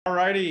All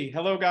righty.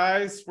 Hello,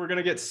 guys. We're going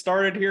to get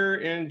started here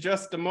in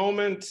just a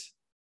moment.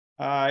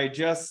 I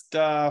just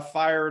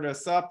fired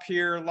us up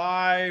here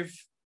live.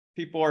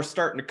 People are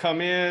starting to come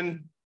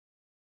in.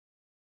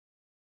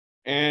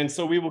 And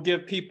so we will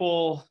give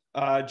people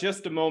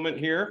just a moment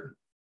here.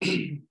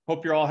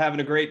 Hope you're all having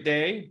a great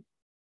day.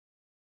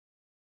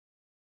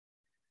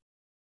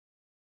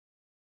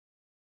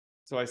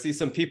 So I see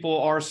some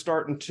people are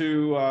starting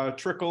to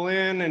trickle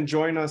in and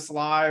join us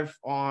live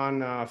on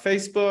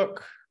Facebook.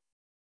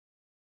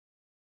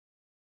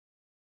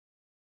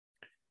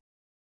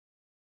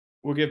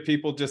 We'll give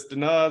people just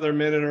another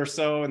minute or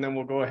so, and then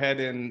we'll go ahead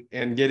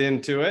and get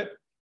into it.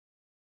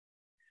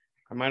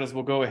 I might as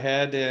well go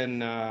ahead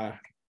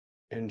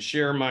and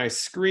share my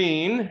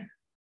screen.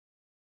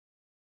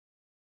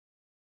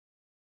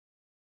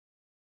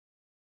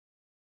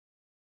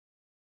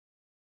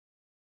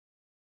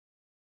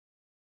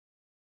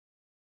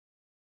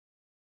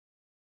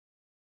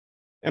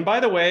 And by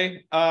the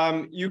way,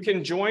 you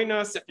can join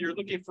us if you're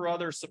looking for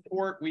other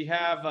support. We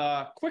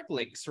have quick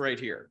links right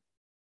here.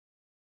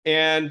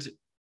 And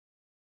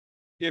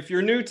if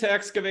you're new to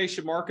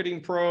Excavation Marketing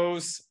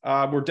Pros,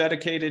 we're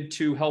dedicated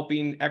to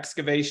helping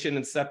excavation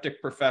and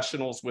septic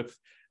professionals with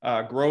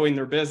growing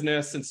their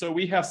business. And so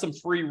we have some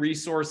free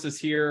resources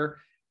here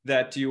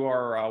that you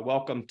are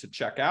welcome to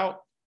check out.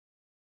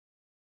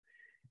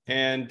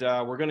 And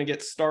we're going to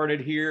get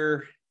started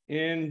here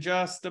in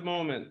just a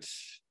moment.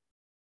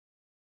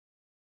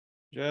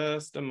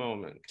 Just a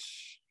moment.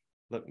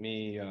 Let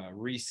me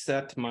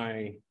reset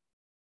my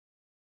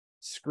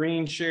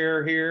screen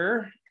share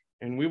here,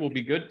 and we will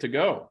be good to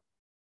go.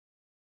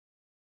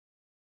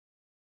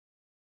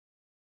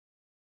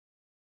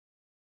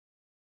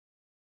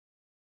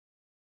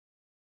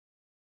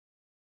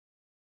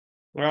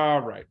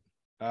 All right.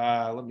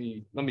 Let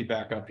me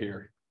back up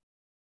here.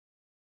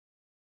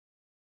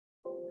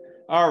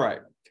 All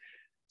right.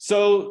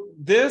 So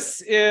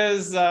this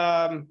is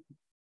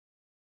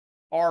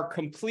your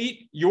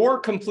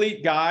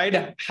complete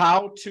guide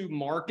how to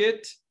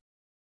market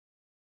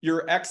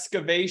your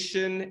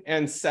excavation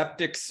and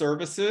septic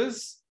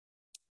services.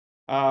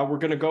 We're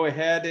going to go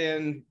ahead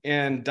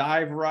and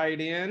dive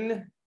right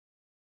in.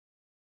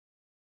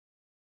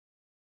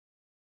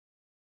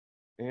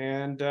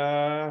 And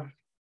let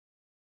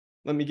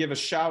me give a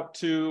shout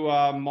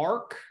to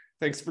Mark.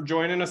 Thanks for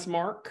joining us,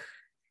 Mark.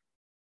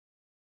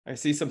 I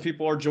see some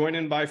people are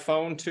joining by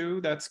phone too.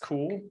 That's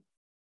cool.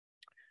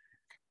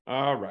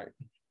 All right.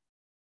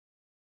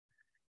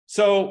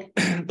 So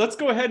let's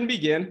go ahead and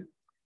begin.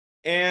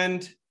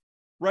 And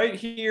right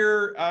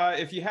here,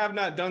 if you have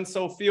not done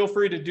so, feel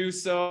free to do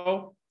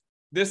so.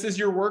 This is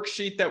your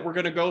worksheet that we're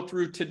going to go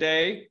through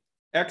today.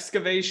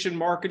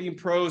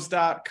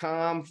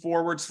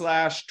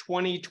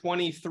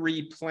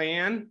 excavationmarketingpros.com/2023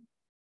 plan.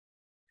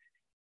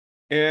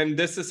 And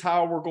this is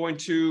how we're going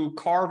to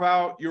carve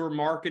out your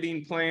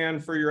marketing plan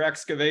for your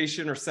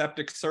excavation or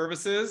septic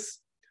services.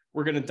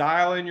 We're going to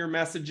dial in your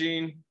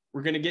messaging.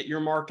 We're going to get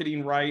your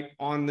marketing right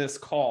on this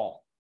call.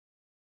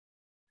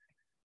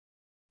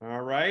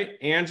 All right,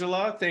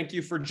 Angela, thank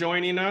you for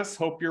joining us.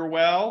 Hope you're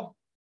well.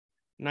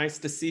 Nice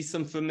to see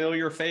some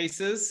familiar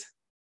faces.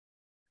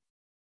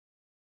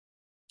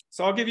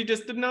 So I'll give you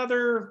just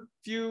another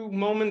few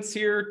moments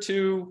here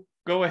to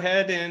go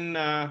ahead and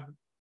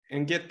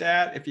get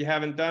that if you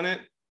haven't done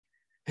it.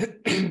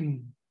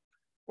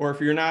 Or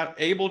if you're not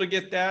able to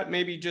get that,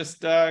 maybe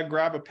just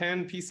grab a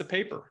pen, piece of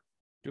paper.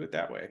 Do it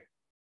that way.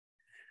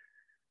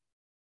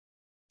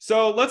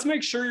 So let's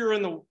make sure you're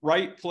in the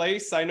right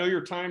place. I know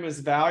your time is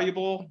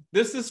valuable.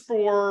 This is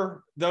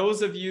for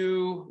those of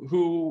you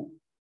who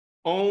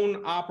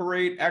own,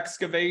 operate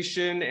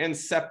excavation and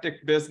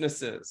septic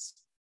businesses.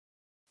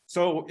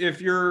 So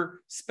if your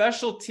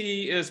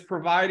specialty is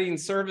providing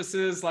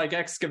services like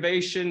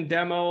excavation,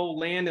 demo,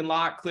 land and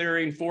lot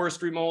clearing,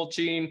 forestry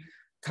mulching,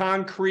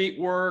 concrete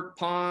work,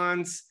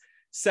 ponds,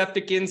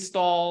 septic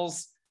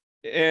installs,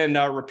 and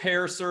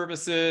repair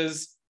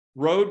services,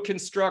 road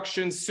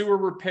construction, sewer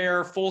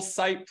repair, full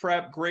site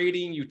prep,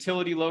 grading,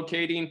 utility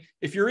locating.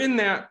 If you're in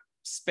that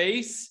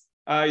space,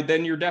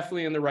 then you're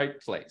definitely in the right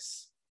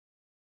place.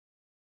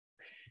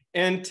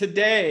 And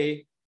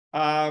today,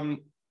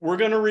 we're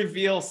going to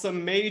reveal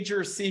some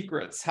major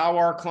secrets, how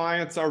our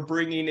clients are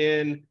bringing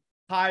in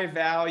high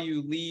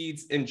value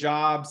leads and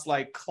jobs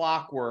like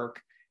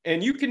clockwork.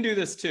 And you can do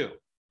this too,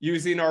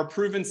 using our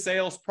proven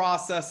sales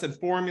process and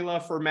formula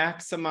for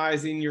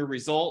maximizing your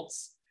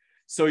results.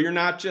 So you're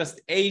not just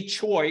a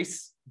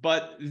choice,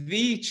 but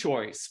the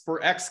choice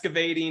for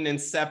excavating and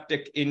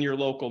septic in your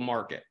local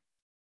market.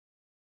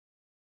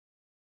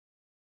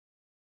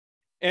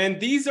 And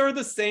these are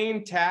the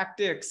same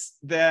tactics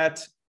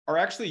that are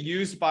actually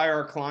used by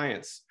our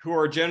clients who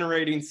are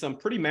generating some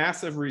pretty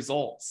massive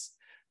results,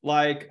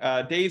 like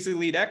Daisy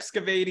Lead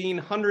Excavating,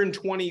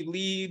 120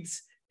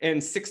 leads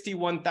and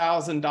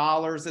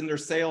 $61,000 in their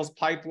sales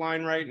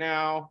pipeline right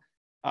now.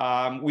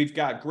 We've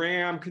got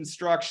Graham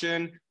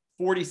Construction,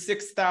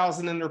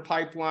 46,000 in their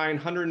pipeline,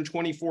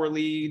 124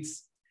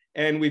 leads.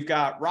 And we've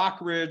got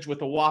Rockridge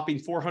with a whopping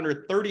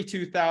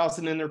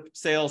 432,000 in their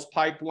sales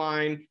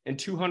pipeline and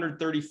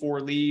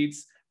 234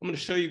 leads. I'm going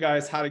to show you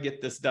guys how to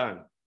get this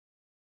done.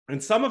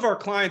 And some of our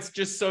clients,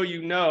 just so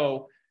you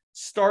know,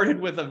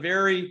 started with a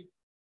very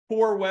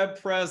poor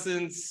web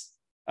presence,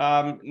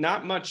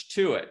 not much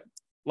to it.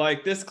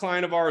 Like this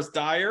client of ours,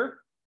 Dyer,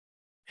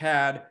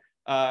 had,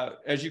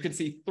 as you can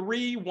see,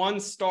 3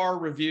 one-star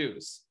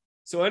reviews.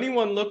 So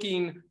anyone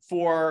looking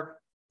for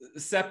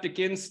septic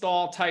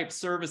install type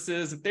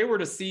services, if they were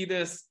to see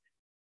this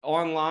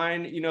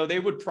online, you know, they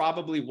would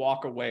probably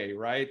walk away,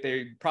 right?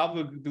 They'd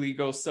probably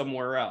go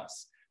somewhere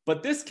else.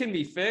 But this can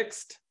be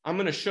fixed. I'm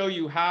going to show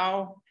you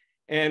how.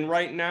 And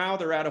right now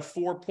they're at a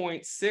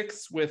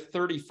 4.6 with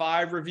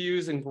 35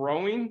 reviews and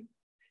growing.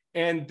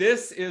 And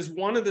this is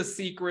one of the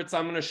secrets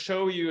I'm going to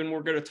show you, and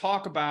we're going to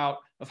talk about,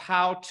 of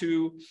how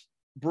to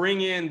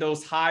bring in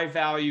those high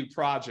value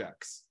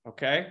projects.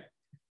 Okay.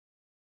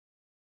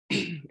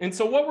 And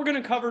so what we're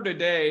going to cover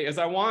today is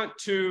I want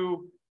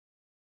to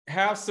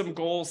have some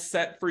goals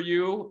set for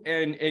you,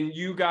 and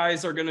you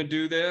guys are going to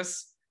do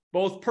this,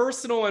 both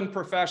personal and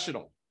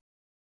professional,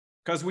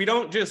 because we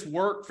don't just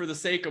work for the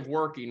sake of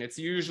working. It's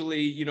usually,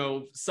 you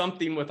know,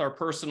 something with our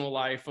personal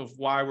life of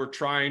why we're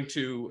trying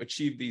to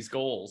achieve these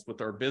goals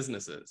with our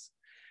businesses.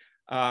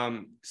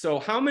 So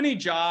how many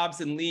jobs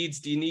and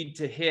leads do you need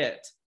to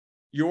hit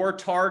your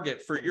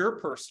target for your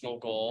personal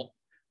goal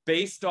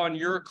based on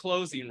your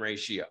closing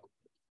ratio?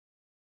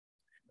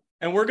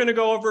 And we're going to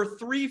go over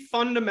 3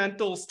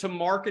 fundamentals to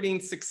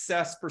marketing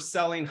success for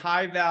selling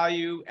high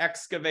value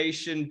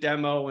excavation,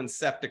 demo, and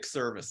septic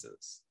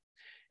services.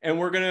 And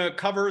we're going to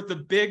cover the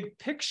big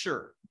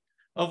picture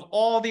of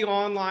all the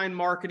online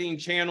marketing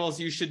channels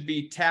you should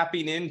be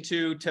tapping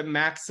into to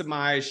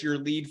maximize your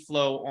lead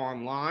flow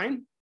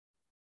online.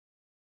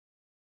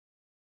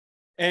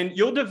 And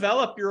you'll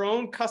develop your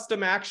own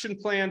custom action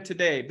plan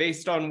today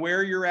based on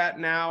where you're at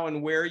now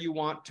and where you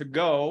want to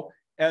go,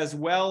 as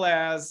well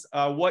as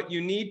what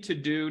you need to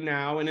do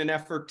now in an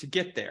effort to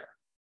get there.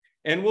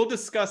 And we'll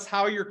discuss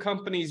how your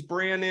company's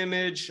brand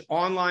image,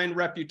 online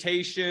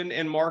reputation,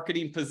 and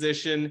marketing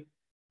position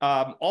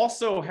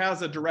also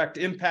has a direct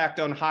impact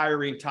on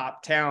hiring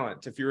top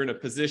talent if you're in a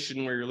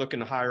position where you're looking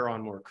to hire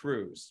on more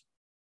crews.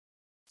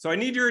 So I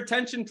need your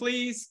attention,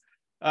 please.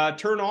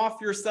 Turn off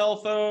your cell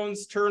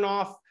phones, turn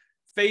off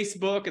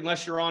Facebook,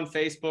 unless you're on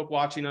Facebook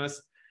watching us.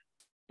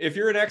 If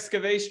you're an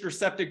excavation or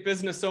septic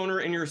business owner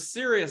and you're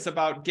serious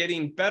about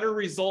getting better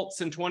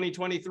results in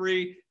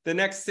 2023, the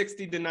next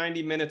 60 to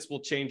 90 minutes will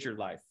change your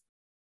life.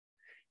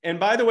 And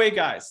by the way,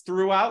 guys,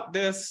 throughout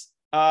this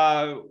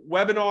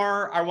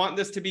webinar, I want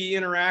this to be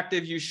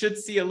interactive. You should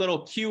see a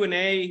little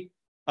Q&A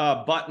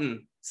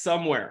button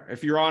somewhere.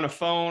 If you're on a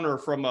phone or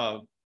from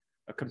a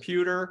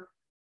computer,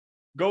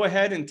 go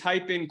ahead and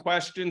type in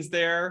questions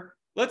there.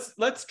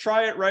 Let's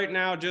try it right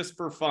now just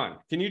for fun.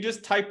 Can you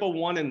just type a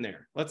 1 in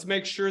there? Let's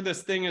make sure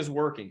this thing is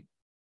working.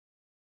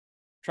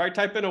 Try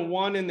typing a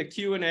 1 in the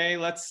Q&A.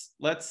 Let's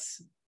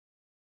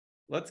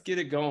get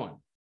it going.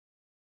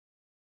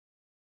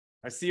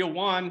 I see a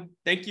 1.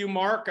 Thank you,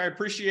 Mark. I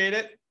appreciate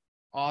it.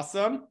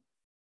 Awesome.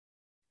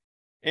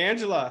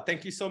 Angela,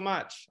 thank you so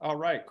much. All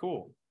right,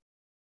 cool.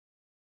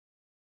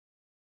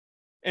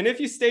 And if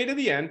you stay to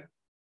the end,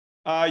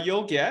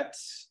 you'll get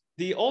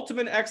the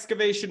Ultimate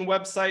Excavation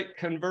website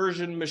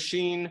conversion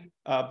machine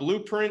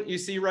blueprint you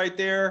see right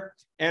there,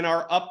 and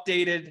our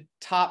updated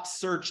top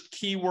searched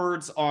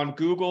keywords on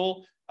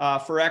Google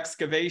for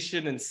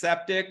excavation and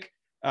septic.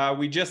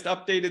 We just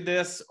updated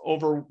this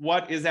over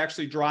what is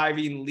actually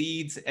driving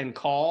leads and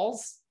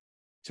calls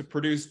to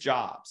produce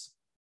jobs.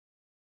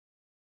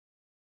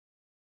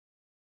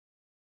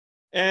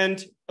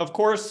 And of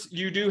course,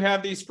 you do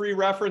have these free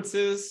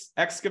references,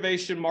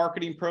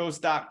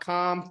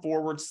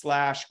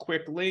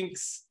 excavationmarketingpros.com/quick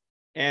links.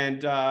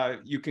 And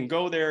you can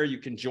go there, you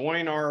can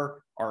join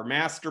our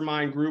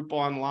mastermind group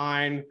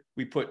online.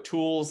 We put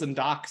tools and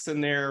docs in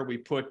there. We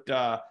put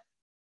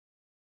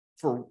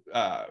for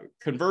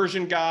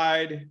conversion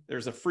guide,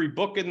 there's a free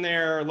book in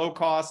there, low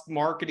cost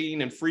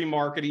marketing and free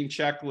marketing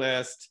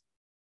checklist,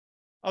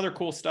 other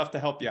cool stuff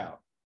to help you out.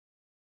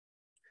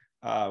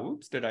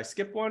 Oops, did I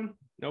skip one?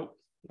 Nope.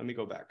 Let me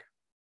go back.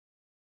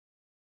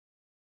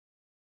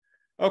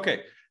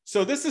 Okay,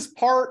 so this is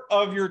part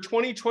of your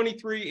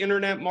 2023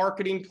 internet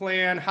marketing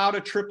plan, how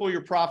to triple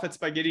your profits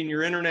by getting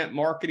your internet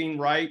marketing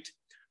right.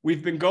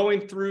 We've been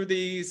going through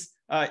these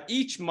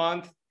each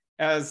month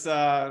as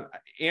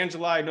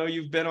Angela, I know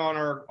you've been on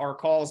our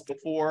calls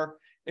before.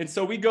 And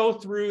so we go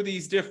through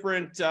these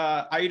different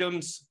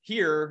items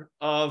here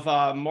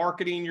of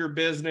marketing your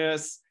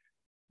business,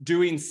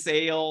 doing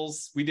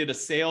sales. We did a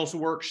sales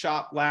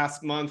workshop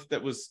last month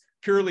that was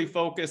purely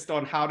focused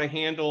on how to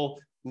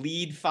handle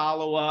lead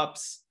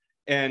follow-ups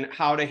and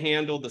how to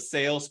handle the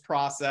sales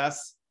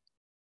process.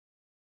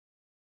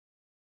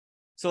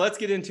 So let's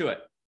get into it.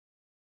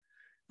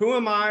 Who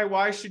am I?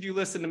 Why should you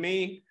listen to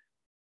me?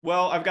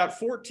 Well, I've got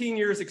 14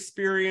 years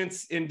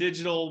experience in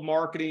digital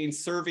marketing,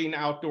 serving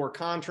outdoor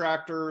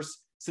contractors,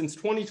 since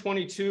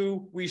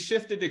 2022, we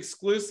shifted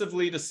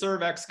exclusively to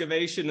serve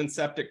excavation and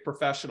septic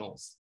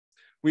professionals.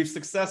 We've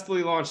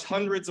successfully launched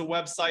hundreds of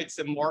websites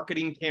and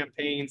marketing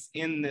campaigns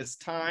in this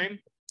time.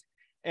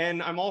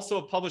 And I'm also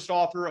a published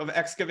author of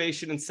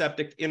Excavation and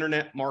Septic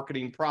Internet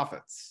Marketing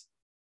Profits.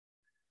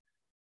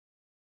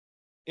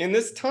 In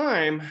this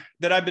time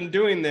that I've been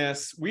doing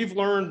this, we've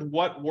learned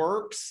what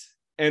works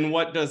and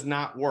what does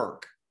not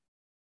work.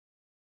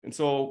 And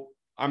so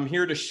I'm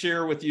here to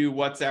share with you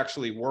what's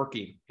actually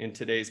working in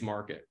today's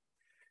market.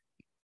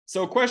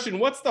 So question,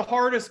 what's the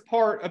hardest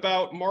part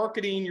about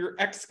marketing your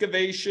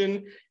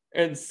excavation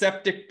and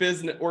septic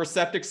business or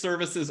septic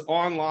services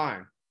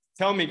online?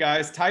 Tell me,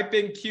 guys, type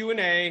in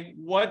Q&A.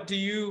 What do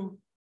you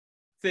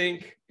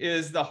think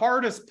is the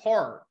hardest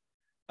part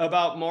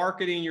about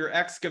marketing your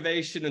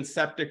excavation and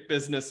septic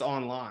business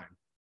online?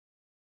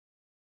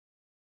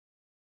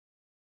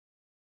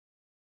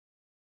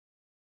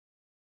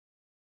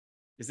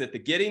 Is it the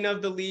getting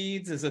of the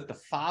leads? Is it the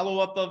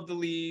follow-up of the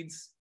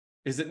leads?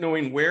 Is it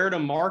knowing where to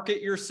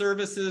market your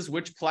services,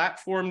 which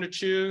platform to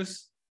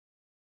choose?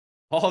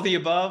 All the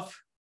above?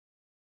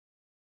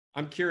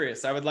 I'm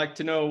curious. I would like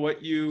to know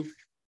what you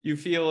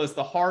feel is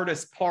the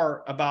hardest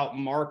part about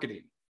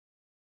marketing.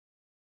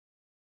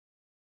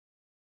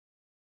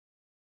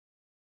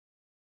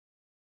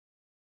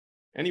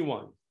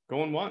 Anyone?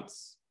 Going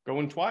once,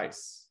 going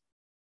twice.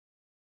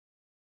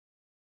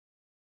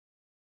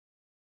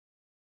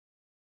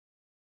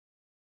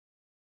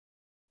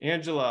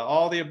 Angela,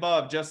 all the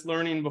above, just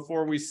learning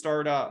before we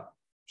start up.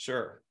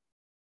 Sure.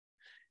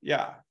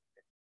 Yeah.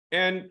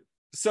 And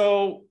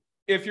so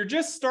if you're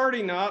just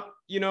starting up,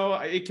 you know,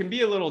 it can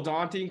be a little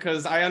daunting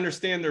because I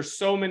understand there's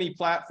so many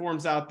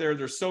platforms out there.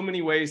 There's so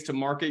many ways to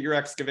market your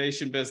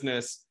excavation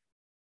business.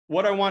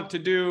 What I want to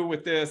do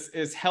with this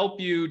is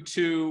help you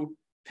to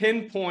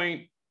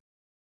pinpoint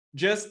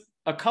just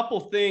a couple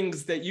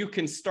things that you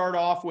can start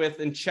off with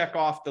and check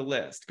off the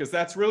list, because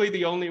that's really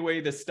the only way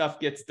this stuff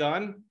gets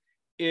done,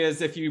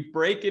 is if you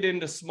break it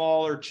into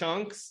smaller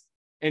chunks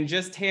and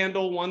just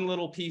handle one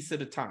little piece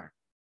at a time,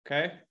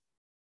 okay?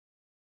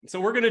 So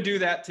we're going to do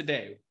that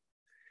today.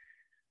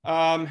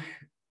 I'll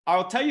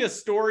tell you a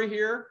story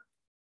here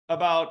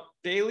about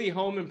Daily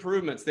Home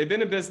Improvements. They've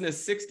been in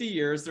business 60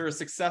 years. They're a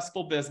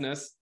successful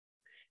business.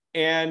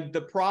 And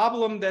the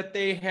problem that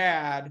they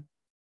had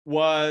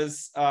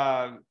was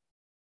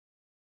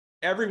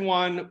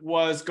everyone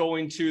was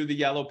going to the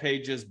Yellow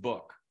Pages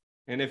book.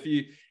 And if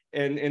you,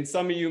 and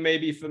some of you may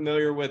be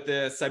familiar with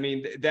this, I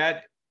mean,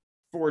 that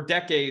for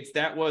decades,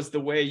 that was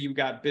the way you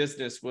got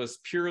business, was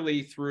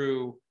purely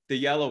through the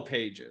Yellow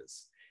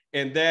Pages.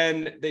 And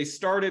then they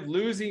started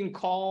losing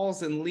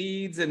calls and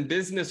leads, and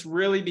business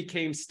really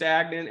became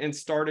stagnant and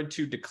started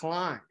to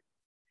decline.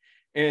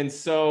 And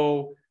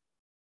so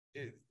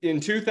in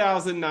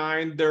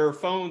 2009, their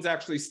phones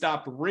actually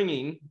stopped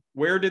ringing.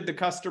 Where did the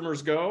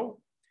customers go?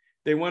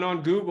 They went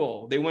on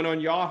Google, they went on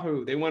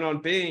Yahoo, they went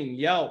on Bing,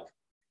 Yelp.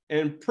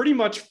 And pretty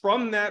much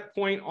from that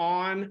point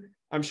on,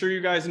 I'm sure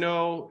you guys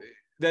know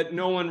that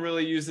no one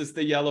really uses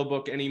the Yellow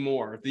Book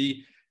anymore.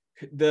 The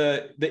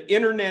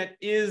internet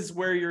is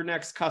where your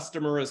next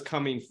customer is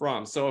coming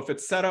from. So if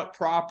it's set up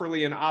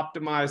properly and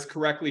optimized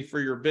correctly for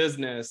your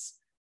business,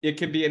 it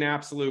can be an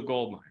absolute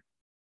goldmine.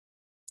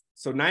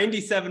 So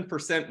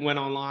 97% went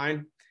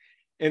online.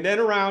 And then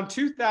around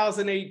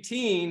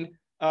 2018,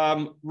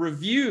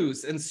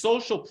 reviews and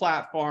social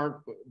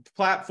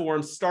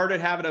platforms started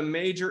having a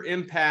major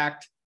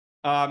impact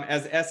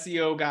as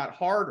SEO got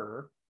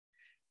harder.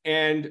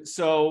 And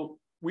so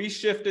we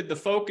shifted the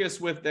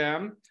focus with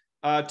them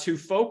to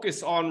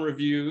focus on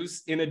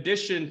reviews in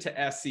addition to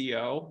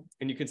SEO.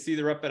 And you can see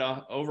they're up at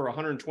over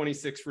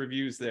 126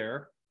 reviews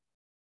there.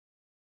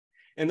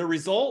 And the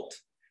result,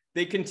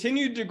 they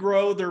continued to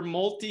grow their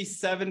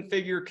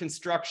multi-seven-figure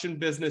construction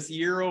business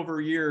year over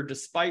year,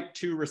 despite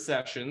 2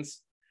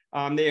 recessions.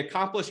 They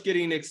accomplished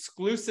getting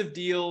exclusive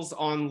deals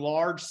on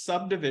large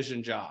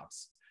subdivision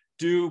jobs,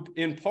 due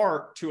in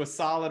part to a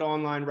solid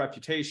online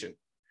reputation.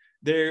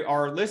 They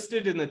are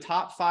listed in the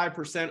top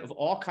 5% of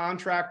all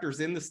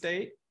contractors in the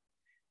state.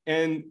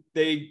 And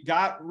they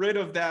got rid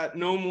of that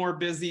no more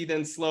busy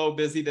than slow,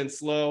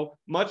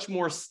 much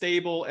more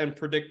stable and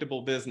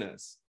predictable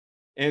business.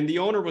 And the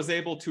owner was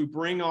able to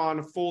bring on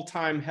a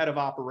full-time head of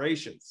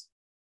operations.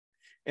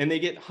 And they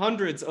get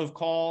hundreds of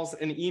calls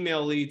and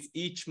email leads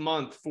each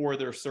month for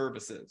their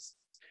services.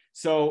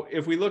 So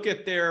if we look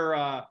at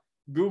their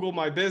Google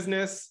My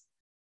Business,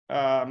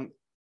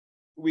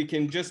 we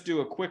can just do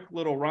a quick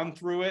little run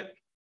through it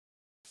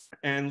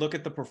and look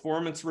at the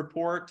performance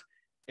report.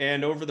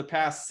 And over the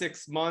past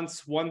 6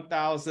 months,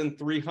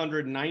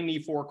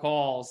 1,394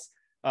 calls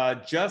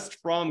just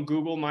from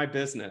Google My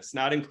Business,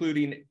 not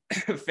including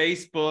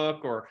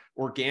Facebook or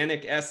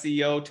organic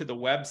SEO to the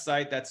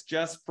website. That's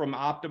just from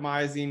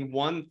optimizing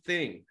one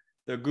thing,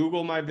 the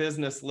Google My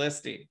Business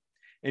listing.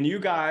 And you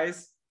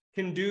guys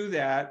can do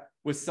that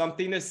with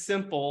something as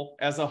simple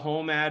as a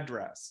home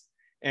address,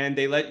 and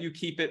they let you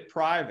keep it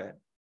private.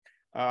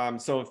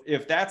 So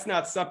if that's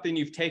not something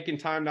you've taken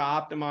time to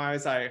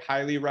optimize, I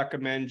highly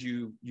recommend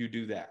you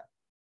do that.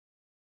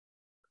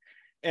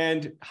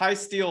 And High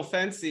Steel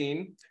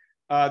Fencing,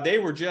 they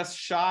were just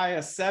shy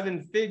of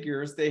 7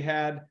 figures. They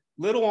had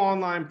little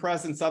online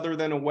presence other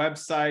than a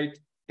website,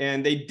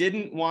 and they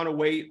didn't want to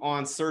wait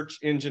on search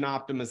engine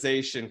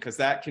optimization because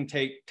that can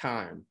take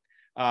time.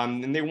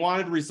 And they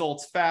wanted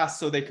results fast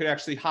so they could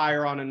actually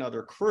hire on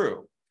another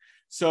crew.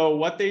 So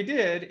what they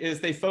did is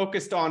they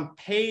focused on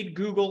paid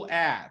Google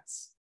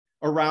ads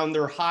around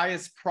their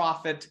highest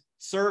profit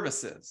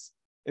services.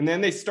 And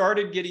then they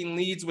started getting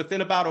leads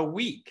within about a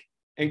week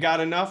and got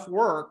enough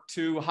work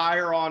to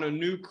hire on a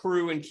new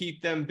crew and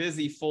keep them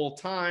busy full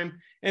time.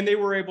 And they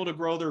were able to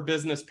grow their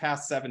business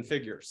past 7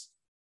 figures.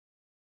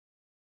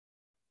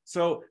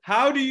 So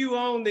how do you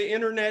own the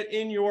internet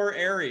in your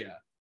area?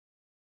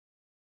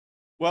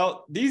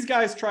 Well, these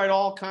guys tried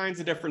all kinds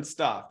of different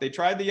stuff. They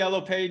tried the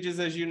yellow pages,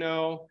 as you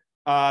know.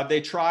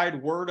 They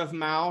tried word of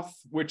mouth,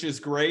 which is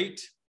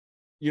great,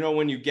 you know,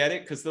 when you get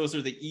it, because those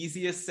are the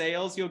easiest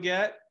sales you'll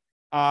get.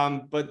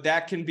 But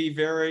that can be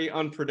very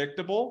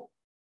unpredictable.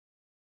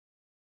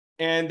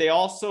 And they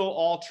also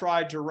all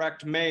tried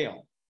direct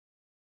mail.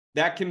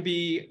 That can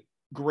be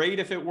great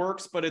if it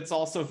works, but it's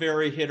also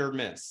very hit or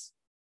miss.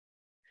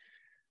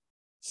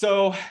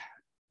 So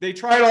they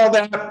tried all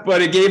that,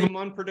 but it gave them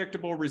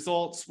unpredictable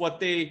results. What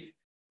did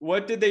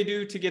they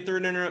do to get their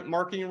internet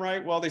marketing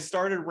right? Well, they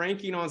started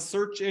ranking on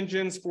search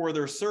engines for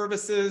their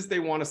services they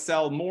want to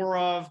sell more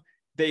of.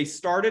 They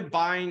started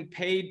buying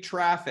paid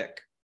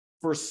traffic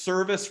for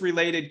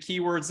service-related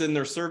keywords in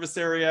their service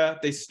area.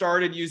 They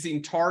started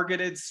using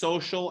targeted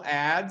social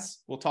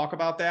ads. We'll talk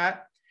about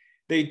that.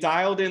 They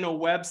dialed in a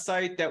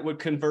website that would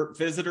convert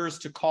visitors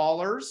to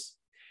callers,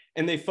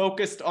 and they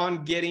focused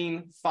on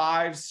getting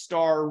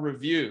 5-star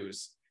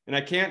reviews. And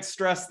I can't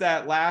stress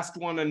that last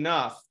one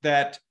enough,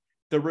 that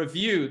the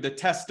review, the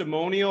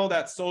testimonial,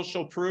 that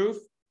social proof,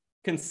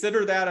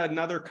 consider that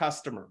another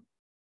customer,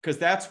 because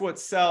that's what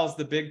sells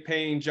the big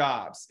paying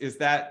jobs, is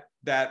that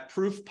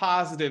proof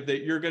positive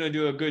that you're going to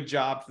do a good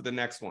job for the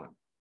next one.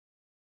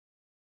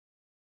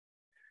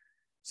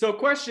 So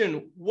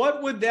question,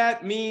 what would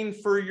that mean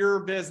for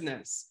your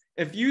business?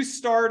 If you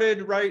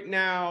started right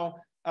now,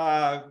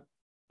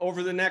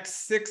 over the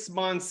next 6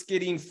 months,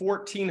 getting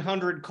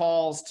 1,400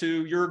 calls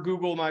to your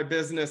Google My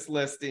Business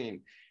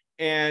listing,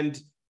 and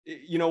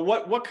you know,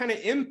 what kind of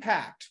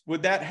impact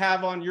would that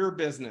have on your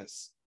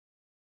business?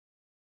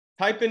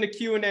 Type into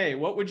Q&A,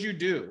 what would you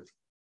do?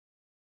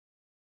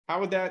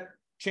 How would that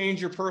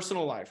change your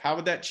personal life? How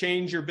would that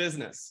change your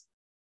business?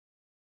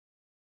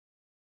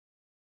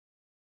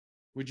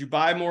 Would you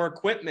buy more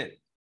equipment?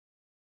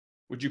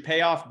 Would you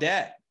pay off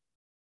debt?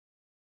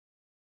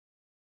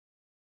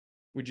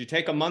 Would you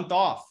take a month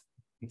off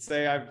and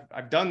say,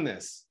 I've done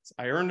this.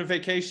 I earned a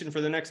vacation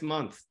for the next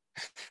month.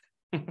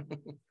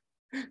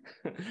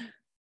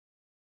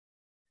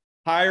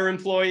 Hire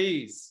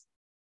employees.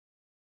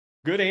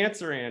 Good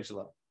answer,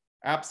 Angela.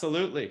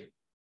 Absolutely.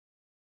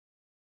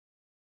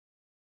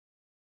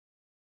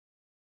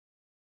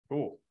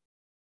 Cool.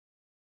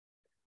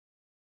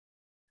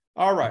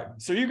 All right.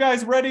 So you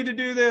guys ready to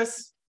do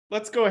this?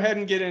 Let's go ahead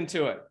and get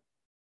into it.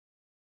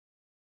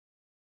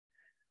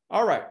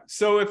 All right.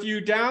 So if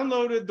you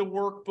downloaded the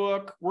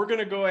workbook, we're going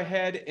to go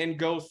ahead and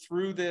go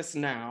through this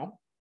now.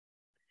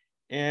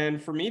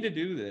 And for me to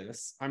do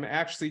this, I'm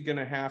actually going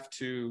to have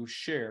to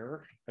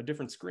share a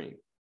different screen,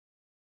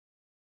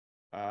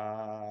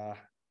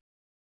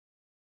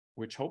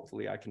 which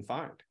hopefully I can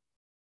find.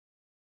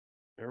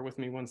 Bear with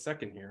me 1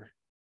 second here.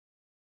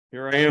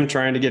 Here I am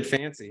trying to get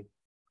fancy.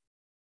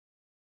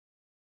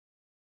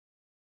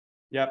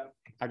 Yep,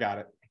 I got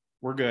it.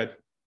 We're good.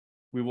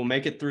 We will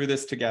make it through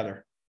this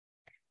together.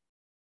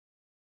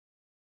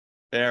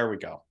 There we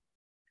go.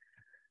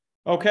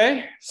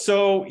 Okay,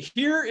 so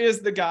here is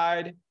the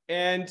guide.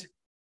 And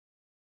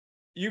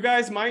you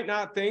guys might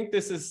not think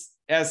this is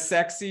as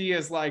sexy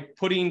as like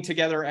putting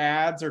together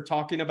ads or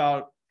talking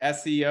about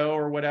SEO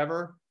or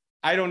whatever.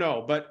 I don't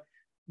know, but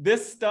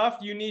this stuff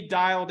you need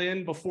dialed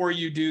in before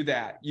you do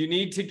that. You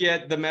need to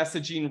get the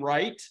messaging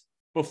right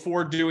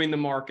before doing the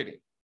marketing.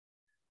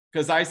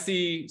 Because I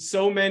see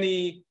so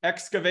many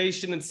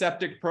excavation and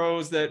septic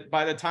pros that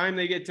by the time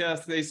they get to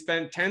us, they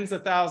spend tens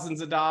of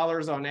thousands of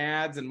dollars on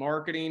ads and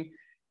marketing.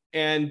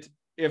 And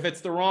if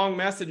it's the wrong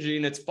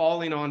messaging, it's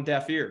falling on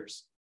deaf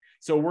ears.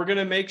 So we're going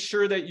to make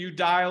sure that you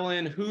dial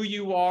in who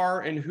you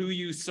are and who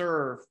you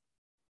serve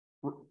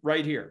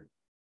right here.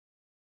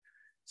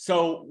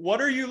 So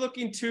what are you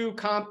looking to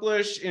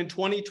accomplish in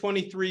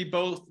 2023,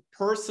 both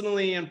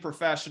personally and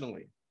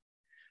professionally?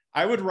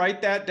 I would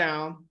write that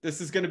down.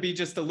 This is going to be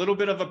just a little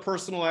bit of a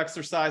personal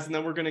exercise, and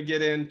then we're going to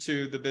get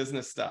into the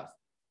business stuff.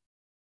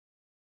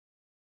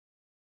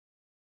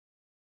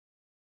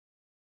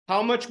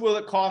 How much will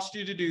it cost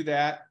you to do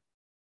that?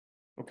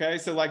 Okay,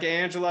 so like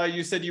Angela,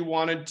 you said you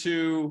wanted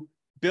to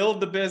build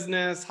the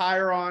business,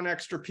 hire on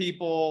extra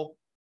people.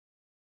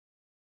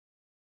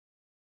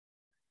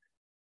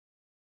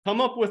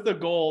 Come up with a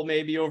goal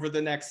maybe over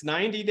the next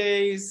 90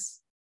 days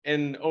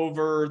and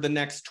over the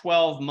next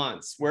 12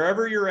 months.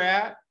 Wherever you're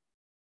at,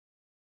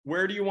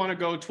 where do you want to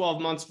go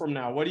 12 months from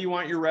now? What do you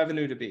want your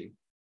revenue to be?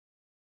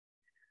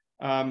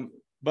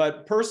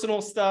 But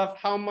personal stuff,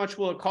 how much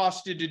will it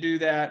cost you to do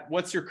that?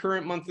 What's your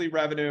current monthly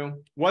revenue?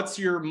 What's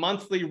your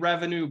monthly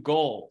revenue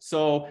goal?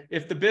 So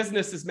if the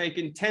business is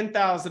making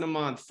 $10,000 a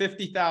month,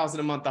 $50,000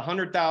 a month,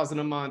 $100,000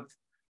 a month,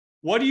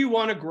 what do you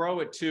want to grow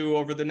it to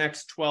over the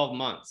next 12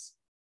 months?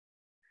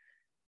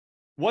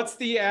 What's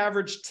the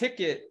average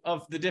ticket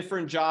of the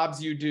different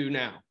jobs you do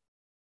now?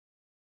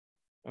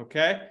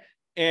 Okay.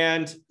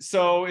 And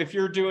so if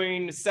you're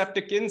doing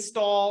septic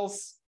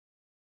installs,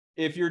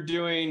 if you're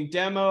doing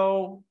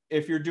demo,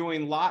 if you're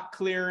doing lot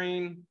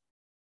clearing,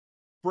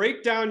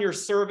 break down your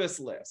service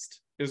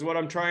list is what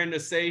I'm trying to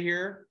say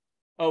here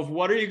of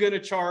what are you going to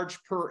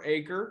charge per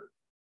acre?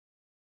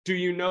 Do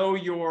you know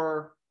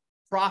your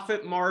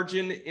profit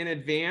margin in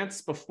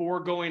advance before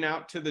going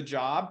out to the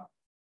job?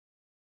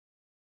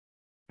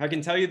 I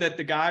can tell you that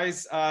the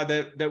guys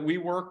that we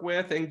work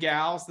with and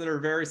gals that are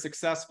very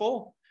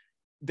successful,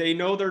 they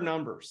know their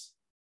numbers.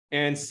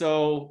 And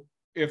so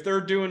if they're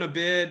doing a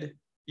bid,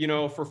 you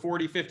know, for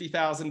 $40,000,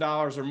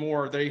 $50,000 or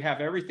more, they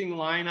have everything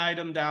line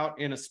itemed out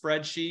in a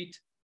spreadsheet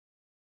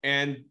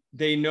and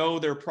they know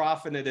their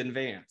profit in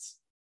advance.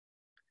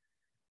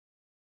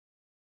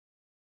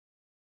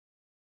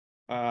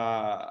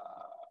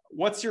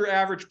 What's your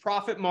average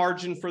profit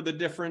margin for the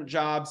different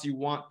jobs you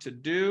want to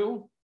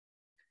do?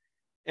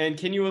 And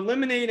can you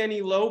eliminate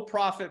any low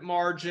profit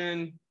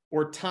margin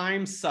or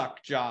time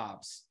suck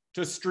jobs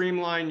to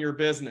streamline your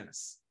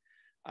business?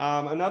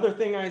 Another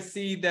thing I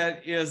see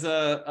that is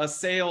a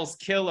sales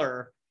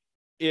killer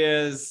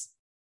is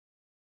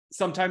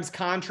sometimes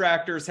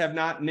contractors have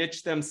not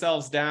niched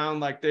themselves down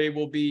like they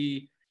will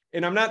be,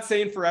 and I'm not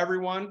saying for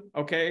everyone,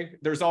 okay?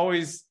 There's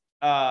always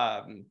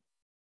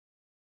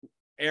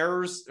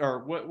errors,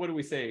 or what do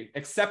we say?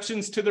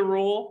 Exceptions to the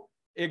rule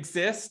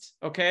exist,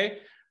 okay?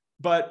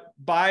 But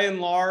by and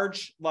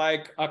large,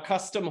 like a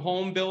custom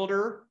home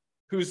builder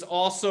who's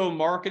also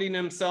marketing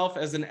himself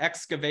as an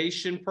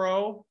excavation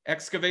pro,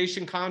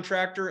 excavation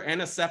contractor,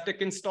 and a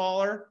septic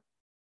installer,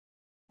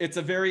 it's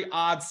a very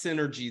odd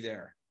synergy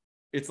there.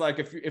 It's like,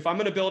 if I'm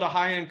gonna build a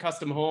high-end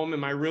custom home,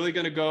 am I really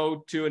gonna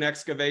go to an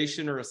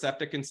excavation or a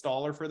septic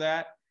installer for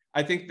that?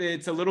 I think that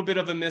it's a little bit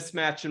of a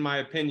mismatch in my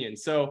opinion.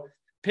 So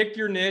pick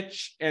your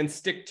niche and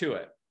stick to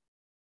it.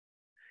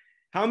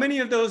 How many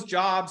of those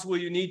jobs will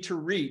you need to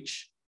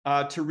reach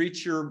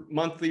your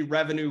monthly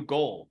revenue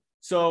goal?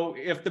 So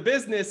if the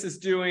business is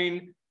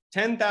doing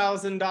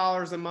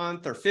 $10,000 a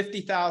month or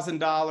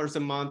 $50,000 a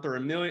month or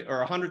 $1 million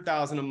or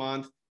 $100,000 a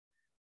month,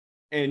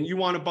 and you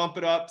want to bump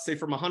it up, say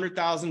from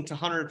 $100,000 to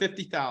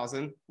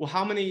 $150,000, well,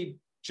 how many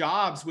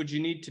jobs would you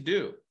need to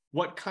do?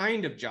 What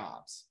kind of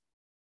jobs?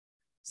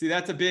 See,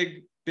 that's a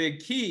big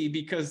key,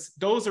 because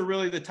those are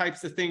really the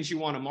types of things you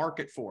want to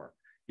market for.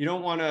 You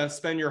don't want to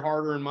spend your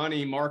hard-earned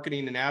money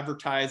marketing and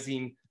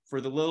advertising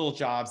for the little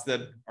jobs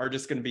that are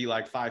just going to be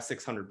like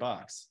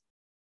 $500-600.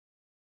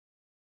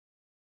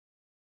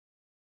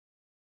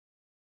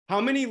 How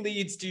many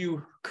leads do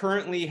you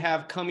currently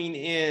have coming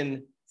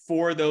in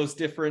for those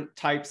different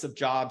types of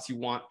jobs you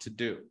want to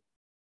do?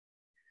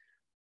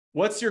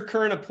 What's your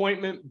current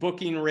appointment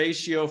booking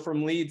ratio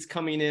from leads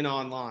coming in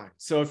online?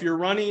 So if you're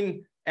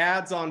running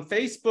ads on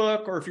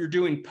Facebook, or if you're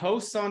doing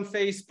posts on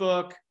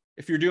Facebook,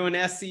 if you're doing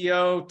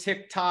SEO,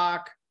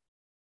 TikTok,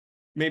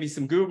 maybe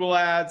some Google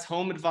ads,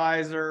 Home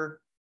Advisor,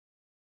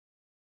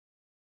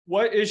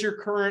 what is your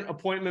current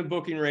appointment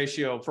booking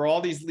ratio for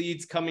all these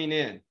leads coming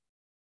in?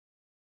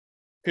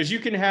 Because you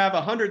can have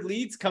 100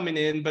 leads coming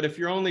in, but if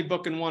you're only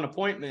booking one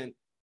appointment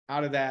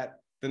out of that,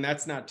 then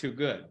that's not too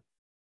good.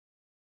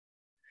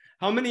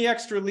 How many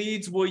extra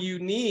leads will you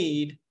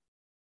need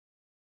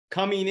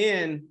coming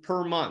in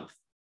per month?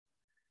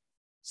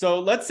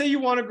 So let's say you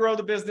want to grow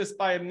the business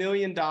by $1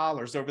 million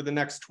over the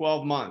next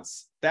 12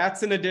 months.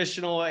 That's an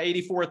additional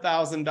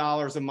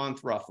 $84,000 a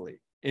month roughly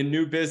in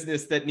new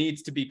business that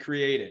needs to be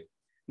created.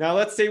 Now,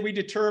 let's say we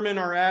determine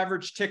our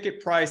average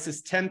ticket price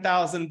is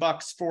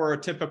 $10,000 for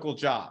a typical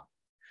job.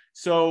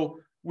 So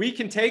we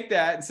can take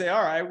that and say,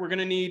 all right, we're going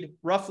to need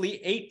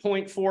roughly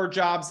 8.4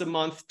 jobs a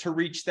month to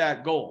reach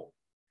that goal.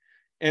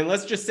 And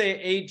let's just say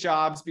 8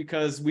 jobs,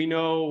 because we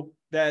know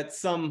that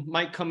some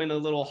might come in a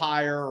little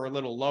higher or a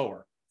little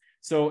lower.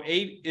 So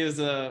 8 is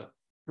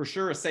for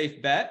sure a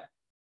safe bet.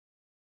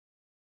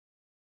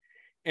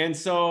 And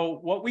so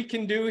what we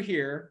can do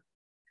here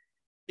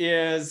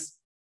is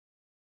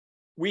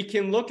we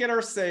can look at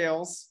our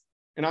sales,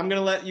 and I'm going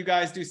to let you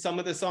guys do some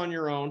of this on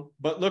your own,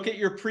 but look at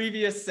your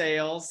previous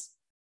sales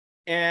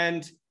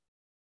and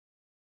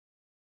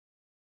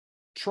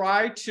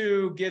try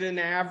to get an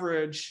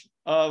average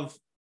of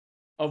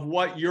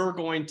what you're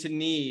going to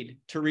need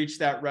to reach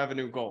that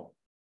revenue goal.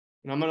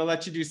 And I'm going to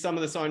let you do some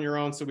of this on your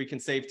own so we can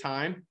save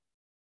time.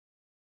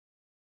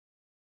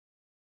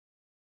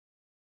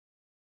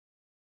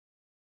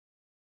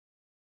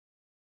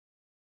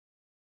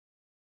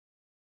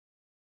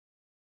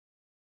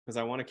 Because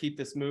I want to keep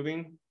this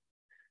moving.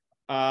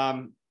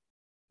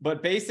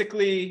 But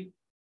basically,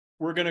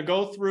 we're going to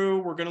go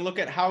through, we're going to look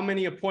at how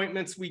many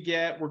appointments we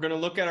get. We're going to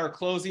look at our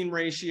closing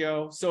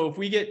ratio. So if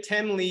we get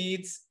 10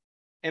 leads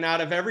and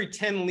out of every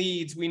 10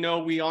 leads, we know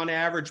we on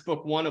average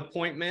book 1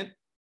 appointment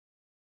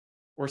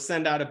or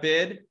send out a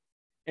bid,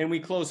 and we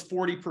close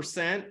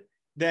 40%,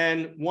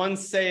 then 1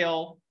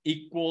 sale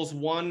equals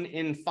 1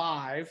 in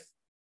 5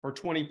 or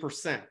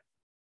 20%.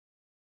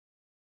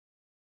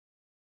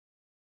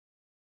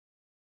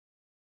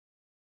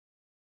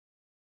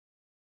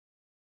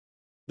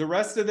 The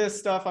rest of this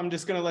stuff, I'm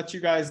just going to let you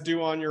guys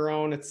do on your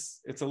own.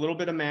 It's a little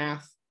bit of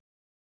math.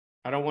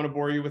 I don't want to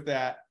bore you with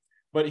that.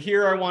 But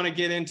here I want to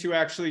get into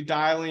actually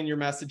dialing your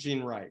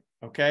messaging right.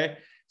 Okay.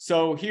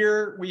 So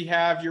here we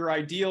have your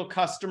ideal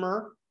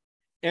customer.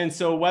 And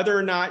so whether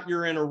or not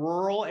you're in a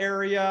rural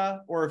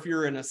area, or if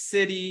you're in a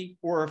city,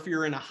 or if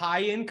you're in a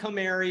high income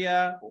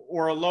area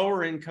or a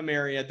lower income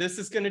area, this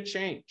is going to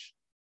change.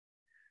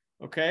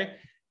 Okay.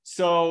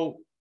 So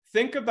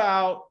think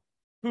about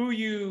who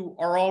you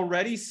are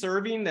already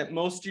serving that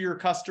most of your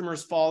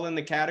customers fall in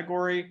the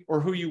category,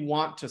 or who you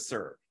want to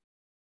serve.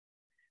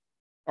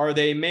 Are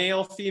they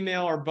male,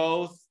 female, or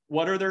both?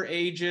 What are their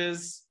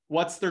ages?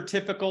 What's their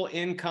typical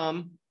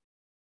income?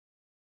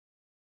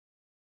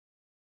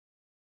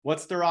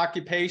 What's their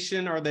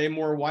occupation? Are they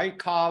more white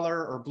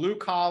collar or blue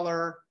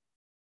collar?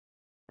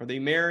 Are they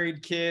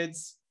married,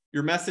 kids?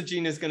 Your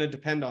messaging is going to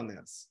depend on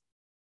this.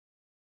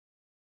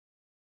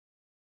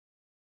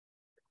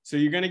 So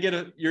you're going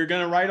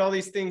to write all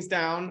these things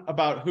down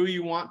about who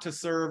you want to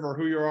serve or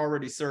who you're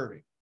already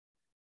serving.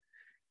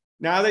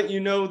 Now that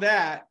you know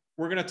that,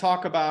 we're going to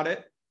talk about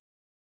it.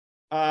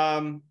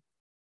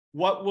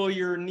 What will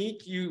your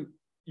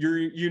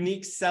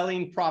unique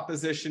selling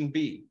proposition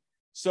be?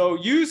 So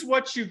use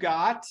what you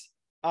got.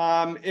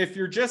 If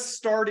you're just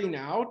starting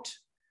out,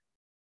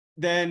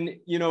 then,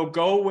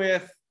 go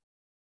with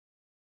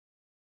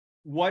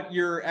what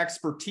your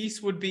expertise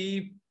would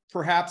be,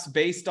 perhaps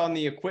based on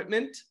the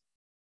equipment.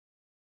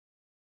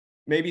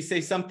 Maybe say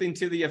something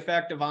to the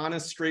effect of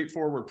honest,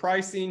 straightforward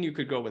pricing. You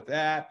could go with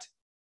that.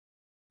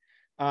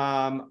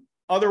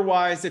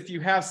 Otherwise, if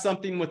you have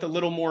something with a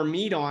little more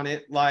meat on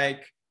it,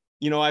 like,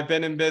 I've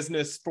been in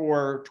business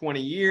for 20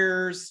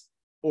 years,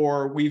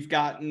 or we've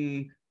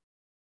gotten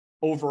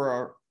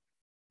over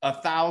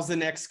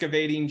 1,000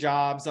 excavating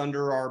jobs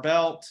under our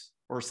belt,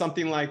 or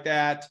something like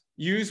that,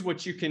 use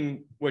what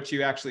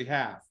you actually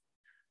have.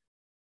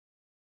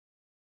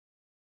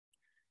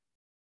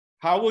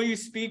 How will you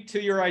speak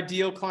to your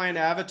ideal client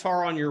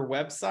avatar on your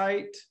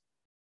website?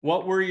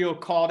 What will your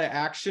call to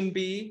action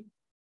be?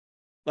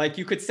 Like,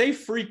 you could say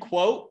free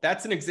quote.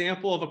 That's an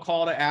example of a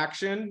call to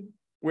action,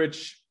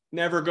 which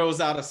never goes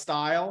out of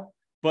style.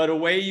 But a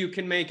way you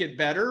can make it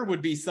better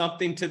would be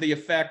something to the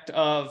effect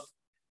of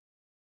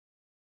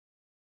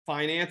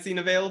financing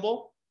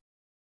available,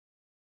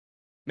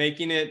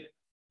 making it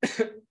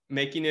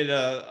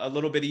a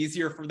little bit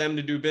easier for them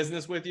to do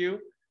business with you,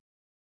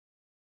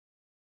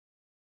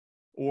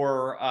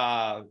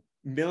 or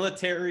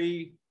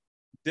military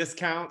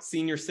discount,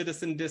 senior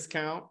citizen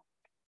discount.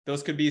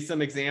 Those could be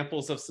some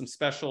examples of some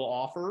special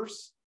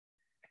offers.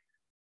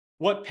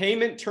 What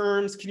payment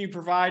terms can you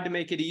provide to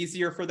make it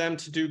easier for them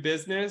to do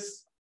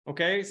business?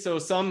 Okay, so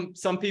some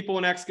people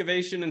in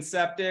excavation and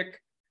septic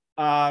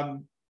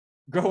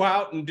go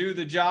out and do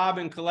the job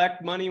and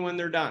collect money when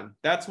they're done.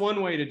 That's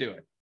one way to do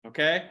it.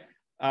 Okay,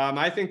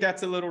 I think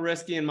that's a little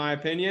risky in my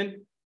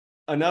opinion.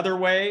 Another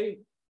way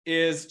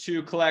is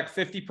to collect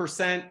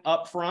 50%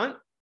 upfront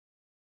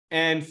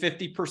and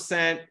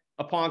 50%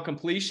 upon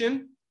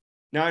completion.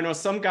 Now, I know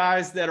some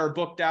guys that are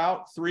booked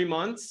out 3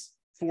 months,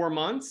 4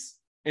 months,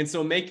 and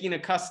so making a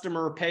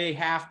customer pay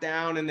half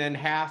down and then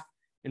half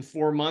in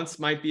 4 months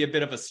might be a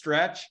bit of a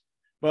stretch.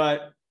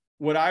 But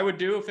what I would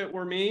do if it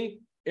were me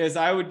is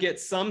I would get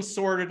some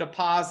sort of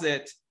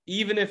deposit,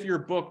 even if you're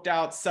booked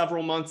out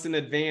several months in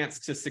advance,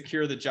 to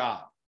secure the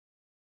job.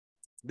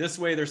 This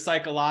way, they're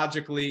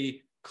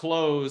psychologically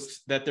closed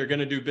that they're going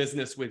to do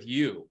business with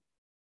you.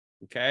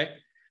 Okay.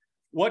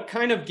 What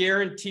kind of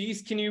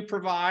guarantees can you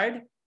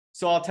provide?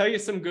 So I'll tell you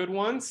some good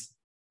ones.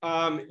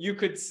 You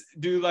could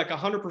do like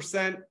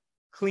 100%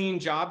 clean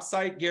job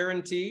site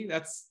guarantee.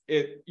 That's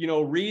it,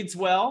 reads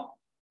well.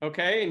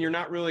 Okay. And you're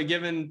not really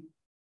giving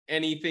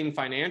anything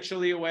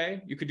financially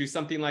away. You could do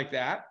something like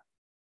that.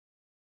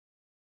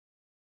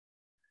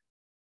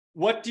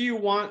 What do you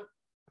want?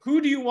 Who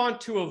do you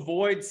want to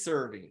avoid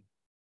serving?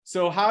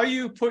 So how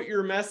you put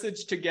your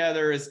message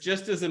together is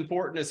just as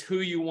important as who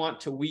you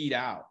want to weed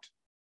out.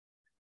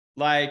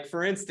 Like,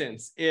 for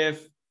instance,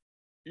 if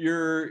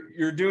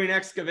you're doing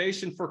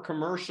excavation for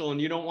commercial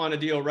and you don't want to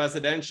deal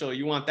residential,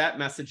 you want that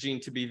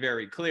messaging to be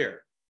very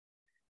clear.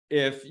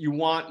 If you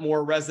want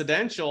more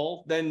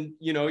residential, then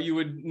you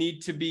would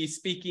need to be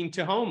speaking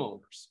to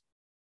homeowners,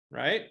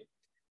 right?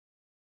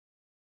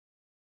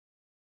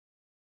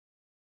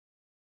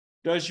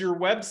 Does your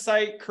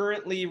website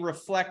currently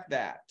reflect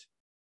that?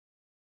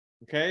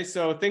 Okay,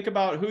 so think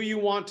about who you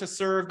want to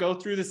serve, go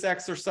through this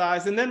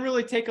exercise, and then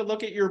really take a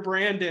look at your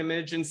brand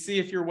image and see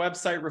if your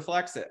website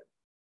reflects it.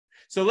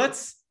 So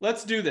let's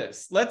do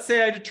this. Let's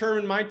say I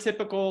determine my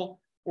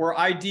typical or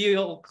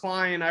ideal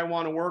client I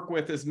want to work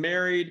with is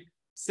married,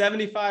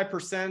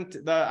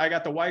 75%. I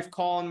got the wife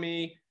calling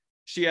me.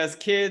 She has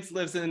kids,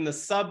 lives in the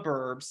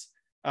suburbs,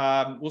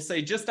 we'll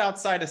say just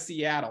outside of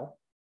Seattle.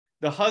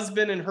 The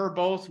husband and her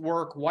both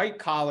work white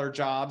collar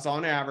jobs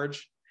on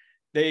average.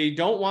 They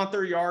don't want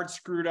their yard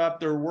screwed up.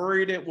 They're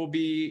worried it will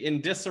be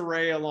in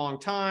disarray a long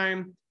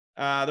time.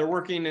 They're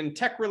working in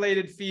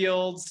tech-related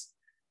fields,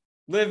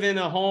 live in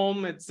a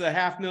home. It's a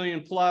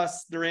 $500,000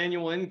 plus. Their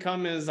annual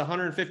income is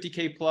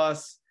 $150K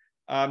plus.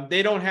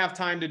 They don't have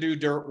time to do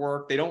dirt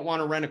work. They don't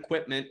want to rent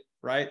equipment,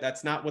 right?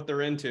 That's not what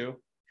they're into.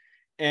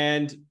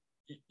 And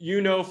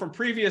you know, from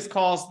previous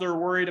calls, they're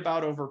worried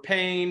about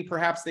overpaying.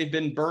 Perhaps they've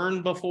been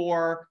burned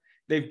before.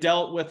 They've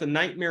dealt with a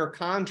nightmare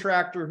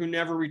contractor who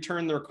never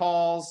returned their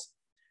calls.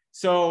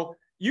 So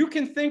you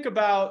can think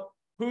about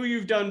who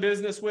you've done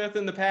business with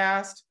in the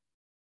past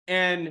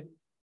and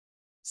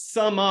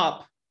sum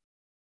up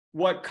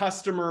what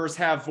customers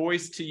have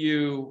voiced to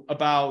you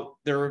about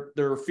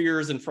their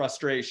fears and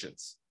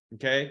frustrations,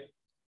 okay?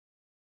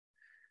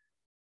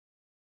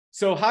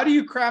 So how do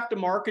you craft a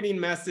marketing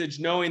message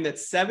knowing that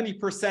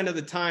 70% of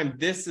the time,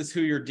 this is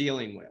who you're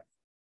dealing with?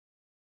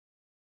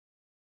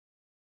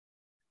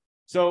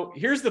 So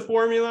here's the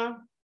formula.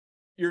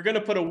 You're going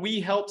to put a "we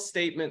help"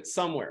 statement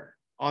somewhere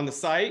on the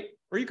site,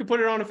 or you could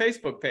put it on a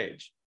Facebook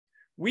page.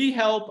 We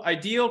help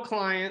ideal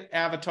client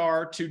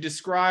avatar to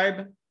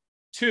describe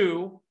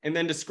to, and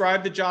then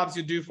describe the jobs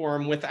you do for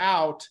them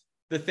without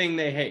the thing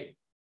they hate.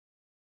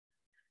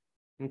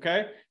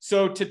 Okay,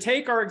 so to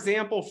take our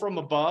example from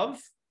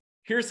above,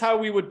 here's how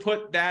we would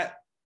put that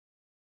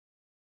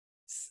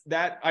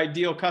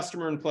ideal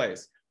customer in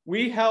place.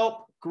 We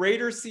help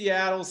Greater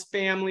Seattle's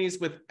families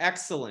with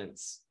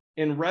excellence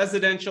in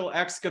residential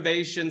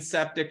excavation,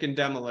 septic, and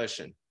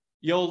demolition.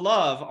 You'll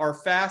love our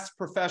fast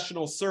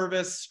professional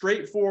service,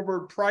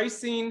 straightforward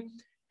pricing,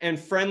 and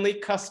friendly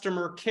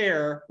customer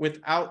care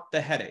without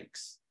the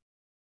headaches.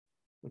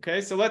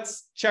 Okay, so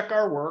let's check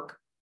our work.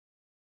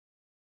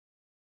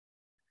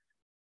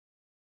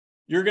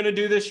 You're going to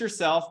do this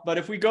yourself, but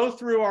if we go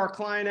through our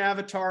client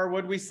avatar,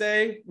 what did we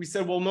say? We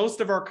said, well,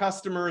 most of our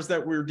customers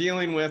that we're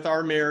dealing with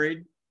are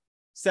married.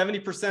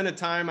 70% of the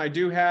time, I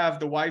do have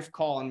the wife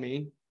calling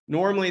me.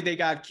 Normally, they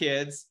got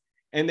kids,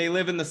 and they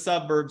live in the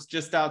suburbs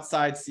just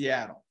outside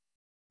Seattle.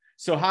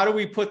 So how do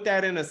we put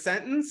that in a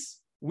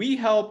sentence? We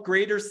help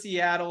Greater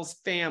Seattle's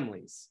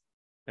families.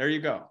 There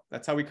you go.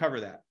 That's how we cover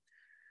that.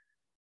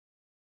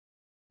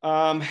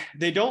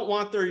 They don't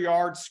want their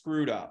yard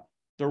screwed up.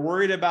 They're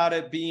worried about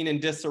it being in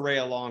disarray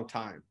a long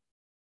time.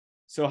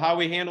 So how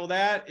we handle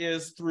that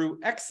is through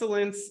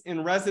excellence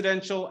in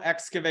residential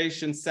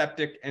excavation,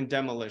 septic, and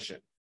demolition.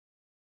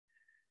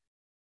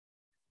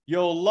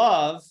 You'll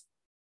love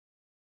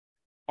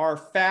our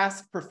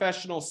fast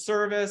professional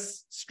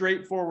service,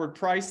 straightforward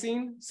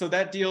pricing. So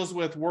that deals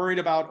with worried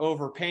about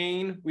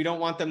overpaying. We don't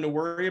want them to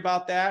worry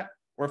about that,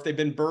 or if they've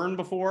been burned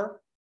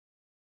before.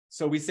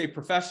 So we say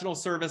professional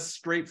service,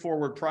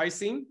 straightforward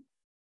pricing,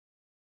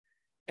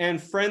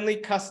 and friendly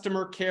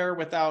customer care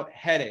without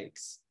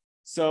headaches.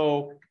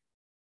 So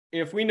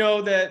if we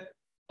know that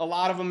a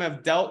lot of them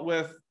have dealt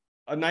with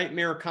a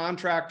nightmare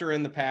contractor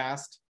in the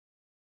past,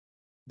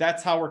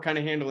 that's how we're kind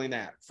of handling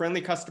that.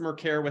 Friendly customer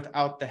care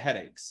without the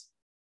headaches.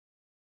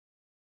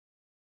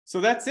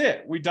 So that's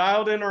it. We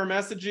dialed in our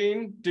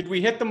messaging. Did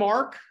we hit the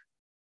mark?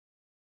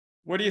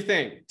 What do you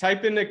think?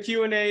 Type in the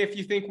Q&A if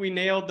you think we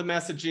nailed the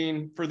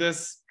messaging for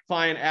this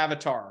client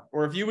avatar,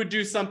 or if you would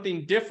do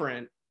something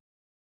different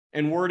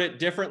and word it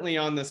differently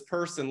on this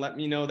person, let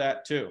me know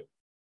that too.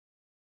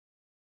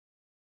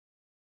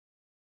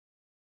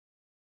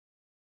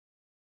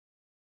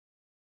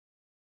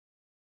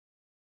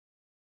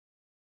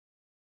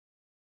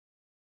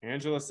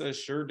 Angela says,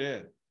 sure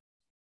did.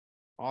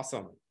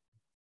 Awesome.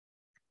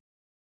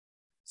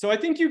 So I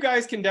think you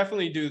guys can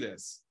definitely do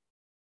this,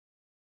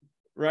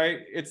 right?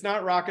 It's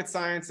not rocket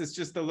science. It's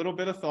just a little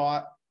bit of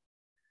thought.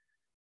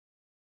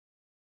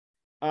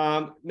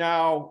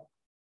 Now,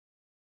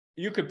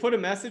 you could put a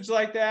message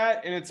like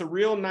that, and it's a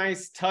real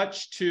nice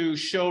touch to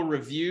show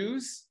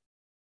reviews.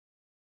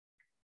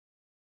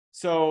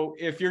 So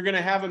if you're going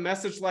to have a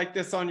message like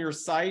this on your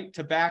site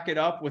to back it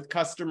up with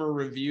customer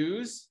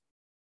reviews,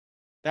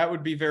 that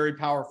would be very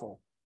powerful.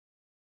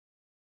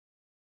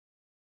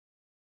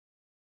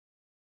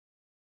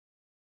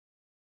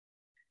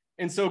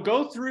 And so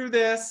go through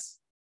this,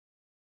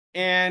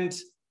 and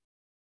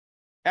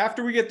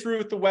after we get through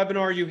with the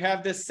webinar, you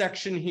have this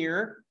section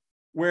here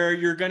where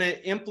you're going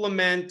to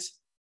implement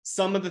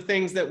some of the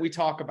things that we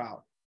talk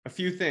about, a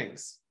few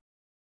things.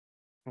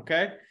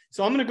 Okay,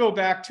 so I'm going to go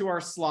back to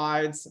our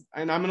slides,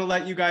 and I'm going to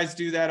let you guys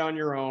do that on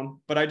your own,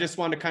 but I just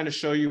want to kind of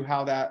show you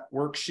how that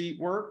worksheet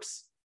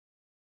works,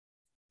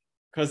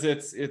 because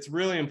it's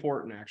really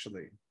important,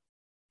 actually.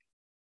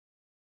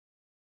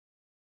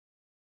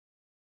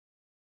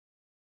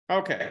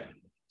 Okay,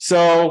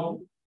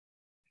 so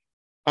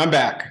I'm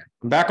back.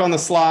 I'm back on the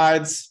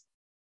slides.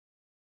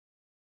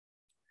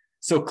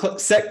 So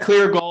set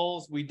clear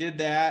goals. We did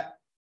that.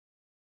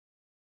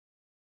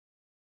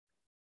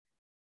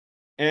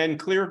 And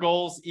clear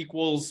goals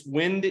equals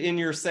wind in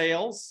your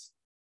sails.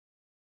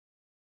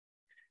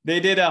 They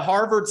did a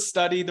Harvard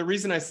study. The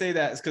reason I say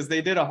that is because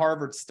they did a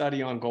Harvard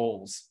study on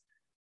goals.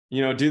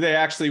 You know, do they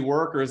actually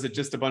work or is it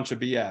just a bunch of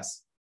BS?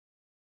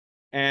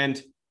 And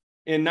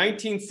in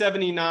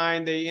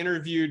 1979, they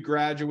interviewed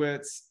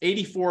graduates.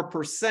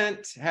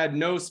 84% had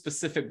no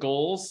specific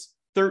goals.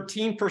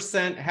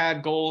 13%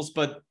 had goals,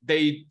 but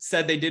they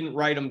said they didn't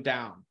write them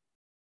down.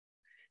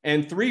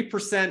 And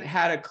 3%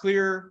 had a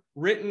clear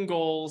written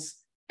goals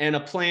and a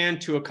plan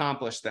to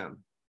accomplish them.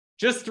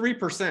 Just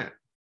 3%.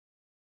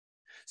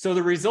 So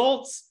the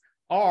results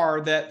are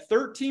that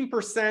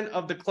 13%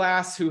 of the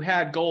class who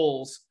had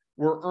goals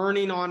were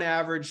earning on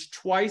average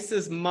twice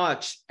as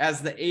much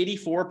as the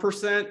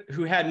 84%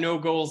 who had no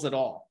goals at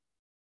all.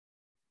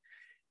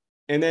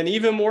 And then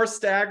even more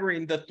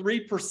staggering, the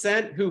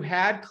 3% who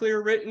had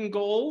clear written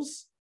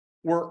goals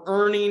were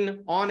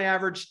earning on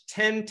average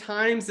 10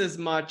 times as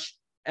much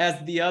as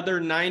the other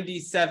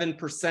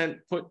 97%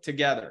 put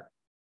together.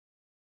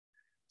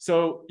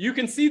 So you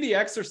can see the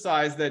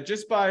exercise that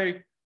just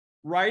by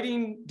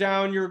writing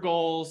down your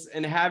goals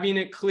and having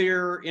it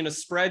clear in a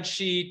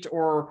spreadsheet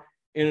or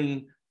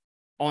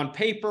on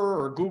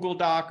paper or Google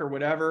Doc or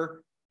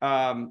whatever,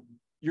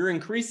 you're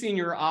increasing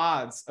your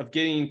odds of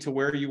getting to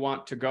where you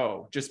want to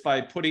go just by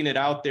putting it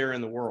out there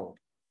in the world.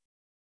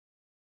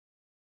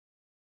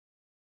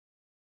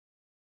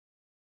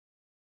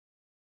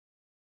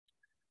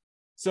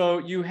 So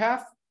you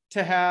have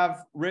to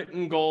have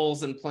written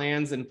goals and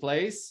plans in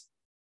place.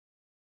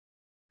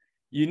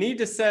 You need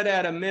to set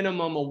at a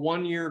minimum a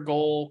 1-year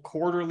goal,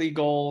 quarterly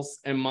goals,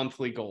 and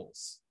monthly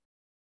goals.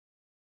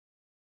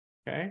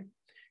 Okay.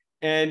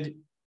 And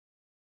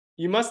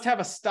you must have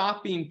a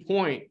stopping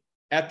point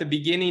at the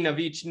beginning of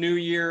each new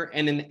year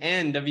and an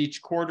end of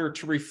each quarter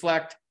to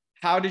reflect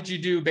how did you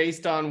do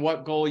based on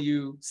what goal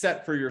you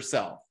set for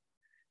yourself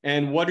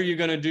and what are you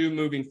going to do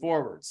moving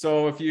forward.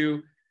 So if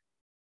you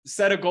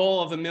set a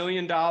goal of $1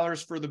 million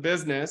for the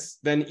business,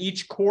 then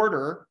each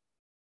quarter,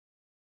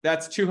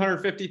 that's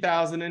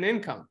 $250,000 in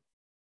income.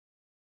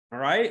 All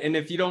right. And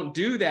if you don't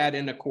do that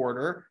in a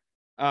quarter,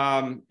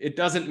 it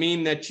doesn't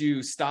mean that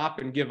you stop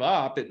and give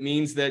up. It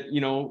means that,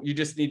 you know, you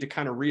just need to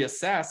kind of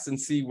reassess and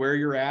see where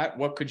you're at,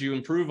 what could you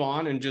improve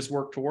on, and just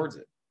work towards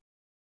it.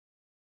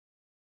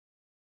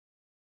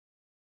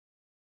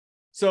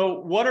 So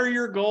what are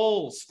your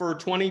goals for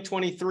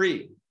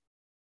 2023?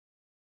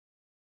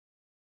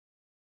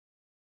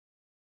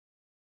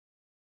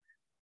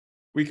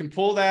 We can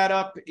pull that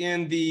up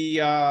in the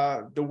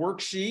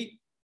worksheet.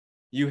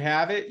 You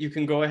have it. You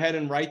can go ahead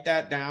and write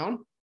that down.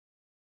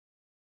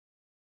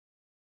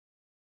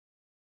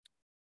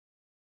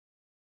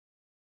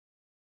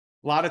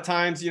 A lot of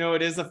times, you know,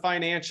 it is a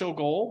financial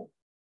goal.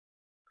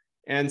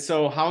 And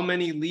so how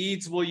many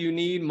leads will you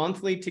need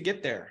monthly to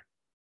get there?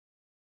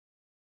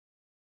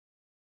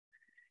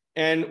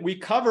 And we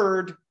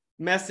covered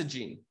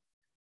messaging.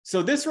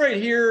 So this right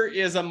here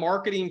is a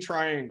marketing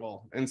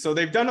triangle. And so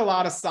they've done a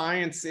lot of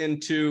science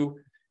into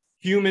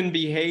human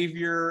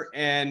behavior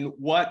and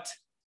what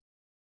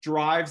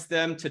drives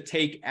them to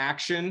take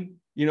action,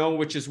 you know,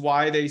 which is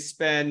why they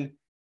spend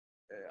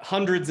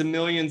hundreds of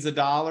millions of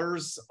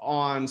dollars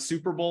on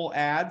Super Bowl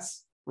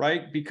ads,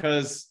 right?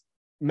 Because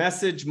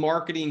message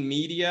marketing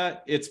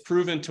media, it's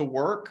proven to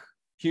work.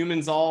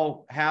 Humans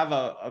all have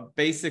a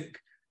basic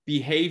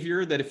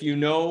behavior that if you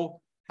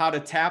know how to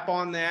tap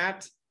on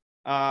that,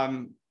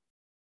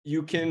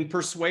 you can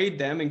persuade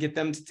them and get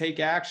them to take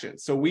action.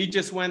 So we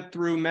just went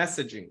through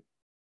messaging.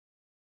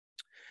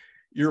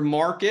 Your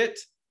market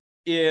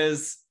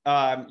is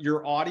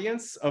your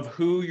audience of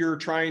who you're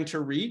trying to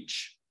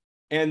reach.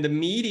 And the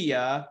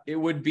media, it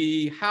would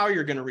be how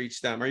you're going to reach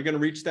them. Are you going to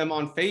reach them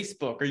on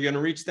Facebook? Are you going to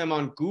reach them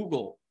on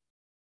Google?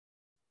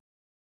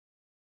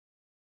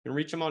 You can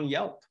reach them on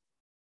Yelp.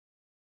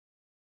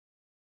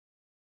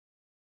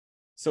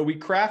 So we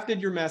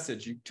crafted your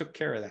message. You took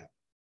care of that.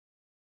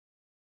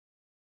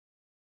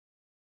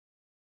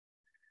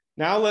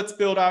 Now let's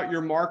build out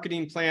your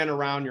marketing plan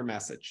around your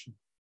message.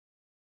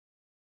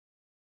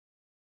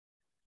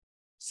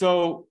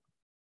 So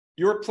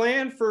your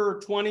plan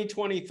for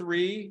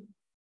 2023,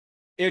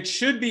 it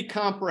should be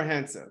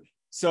comprehensive.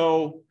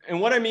 So,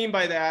 and what I mean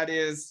by that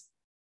is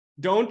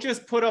don't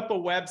just put up a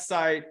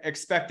website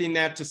expecting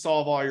that to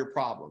solve all your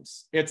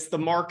problems. It's the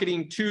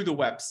marketing to the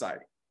website.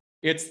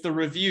 It's the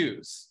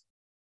reviews,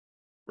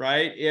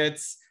 right?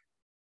 It's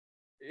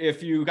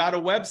if you got a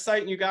website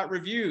and you got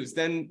reviews,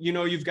 then, you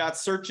know, you've got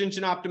search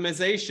engine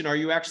optimization. Are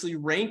you actually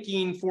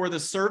ranking for the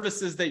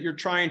services that you're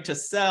trying to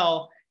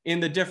sell in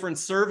the different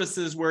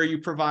services where you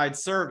provide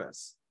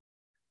service?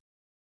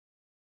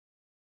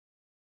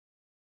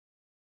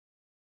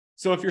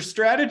 So if your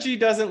strategy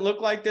doesn't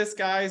look like this,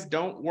 guys,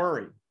 don't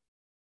worry.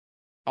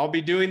 I'll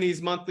be doing these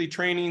monthly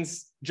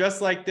trainings just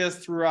like this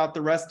throughout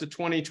the rest of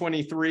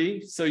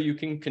 2023 so you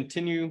can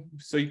continue,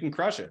 so you can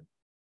crush it.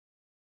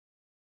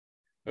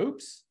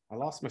 Oops, I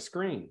lost my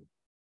screen.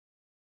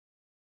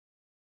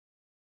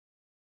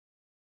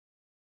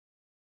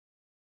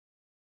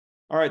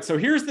 All right, so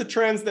here's the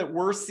trends that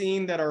we're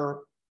seeing that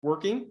are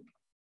working.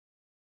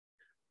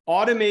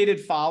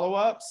 Automated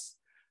follow-ups.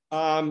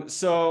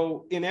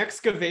 So in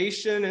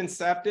excavation and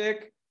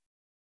septic,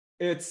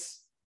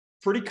 it's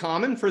pretty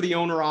common for the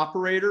owner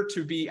operator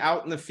to be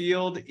out in the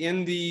field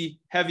in the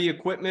heavy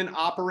equipment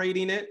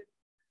operating it.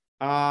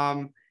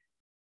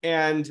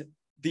 And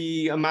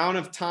the amount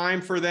of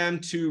time for them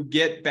to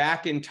get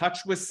back in touch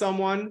with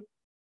someone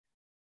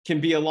can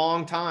be a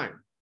long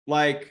time.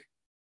 Like,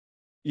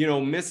 you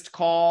know, missed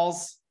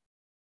calls.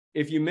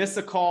 If you miss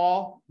a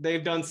call,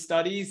 they've done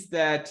studies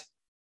that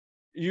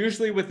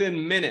usually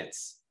within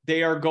minutes,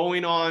 they are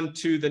going on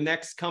to the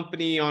next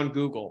company on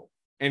Google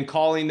and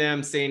calling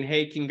them saying,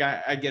 hey, can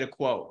I get a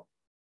quote?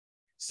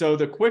 So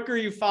the quicker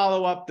you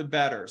follow up, the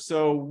better.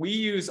 So we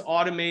use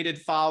automated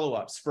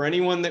follow-ups for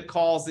anyone that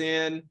calls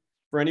in,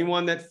 for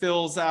anyone that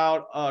fills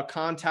out a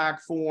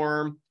contact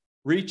form,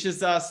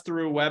 reaches us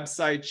through a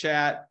website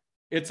chat.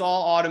 It's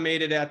all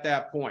automated at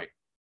that point.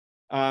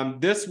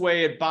 This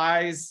way it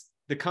buys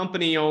the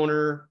company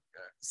owner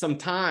some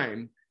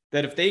time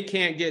that if they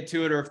can't get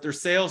to it, or if their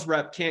sales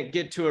rep can't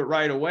get to it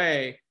right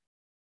away,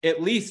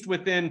 at least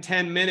within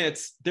 10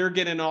 minutes, they're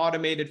getting an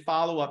automated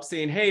follow-up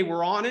saying, hey,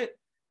 we're on it.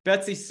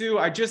 Betsy Sue,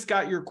 I just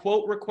got your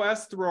quote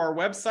request through our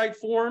website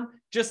form.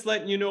 Just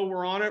letting you know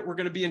we're on it. We're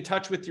going to be in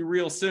touch with you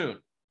real soon.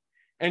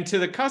 And to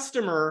the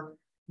customer,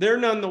 they're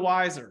none the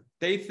wiser.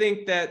 They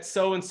think that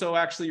so-and-so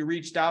actually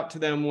reached out to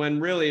them when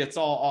really it's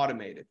all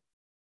automated.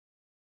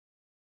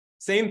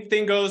 Same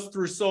thing goes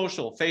through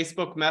social,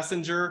 Facebook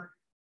Messenger.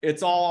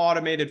 It's all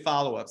automated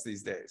follow-ups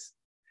these days.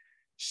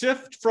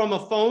 Shift from a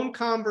phone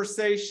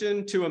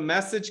conversation to a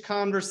message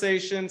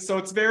conversation. So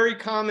it's very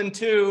common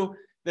too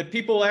that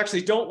people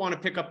actually don't want to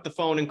pick up the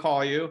phone and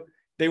call you.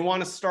 They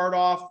want to start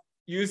off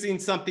using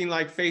something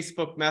like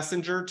Facebook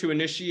Messenger to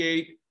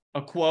initiate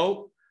a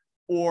quote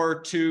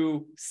or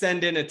to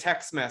send in a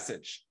text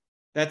message.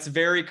 That's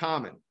very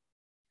common.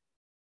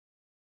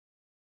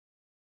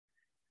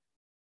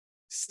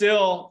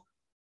 Still,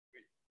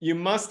 you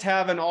must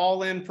have an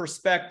all-in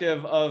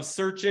perspective of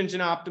search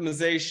engine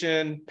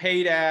optimization,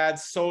 paid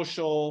ads,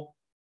 social,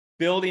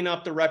 building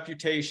up the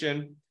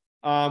reputation.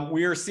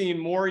 We are seeing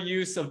more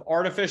use of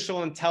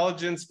artificial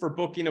intelligence for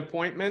booking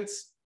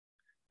appointments,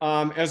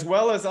 as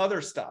well as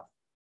other stuff.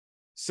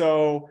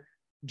 So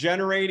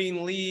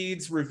generating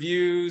leads,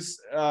 reviews,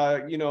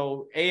 you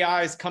know,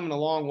 AI is coming a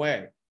long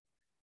way.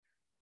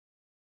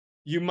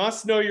 You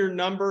must know your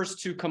numbers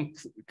to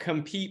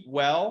compete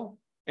well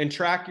and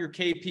track your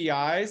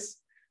KPIs.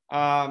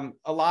 A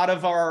lot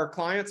of our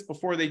clients,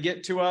 before they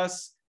get to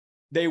us,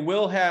 they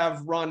will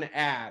have run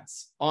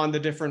ads on the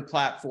different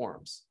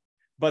platforms,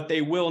 but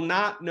they will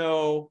not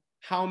know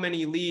how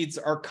many leads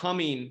are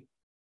coming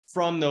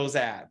from those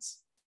ads,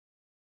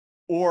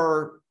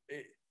 or,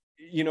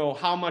 you know,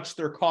 how much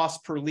their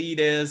cost per lead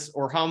is,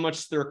 or how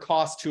much their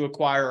cost to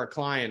acquire a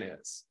client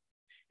is.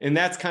 And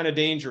that's kind of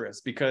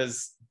dangerous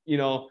because, you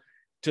know,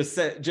 to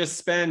just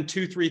spend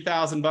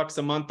 $2,000-3,000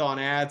 a month on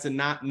ads and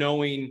not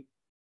knowing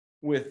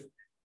with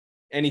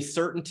any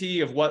certainty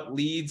of what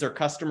leads or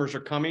customers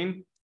are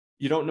coming,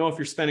 you don't know if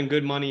you're spending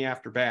good money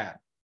after bad.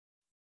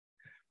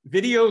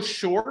 Video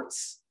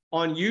shorts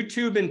on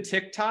YouTube and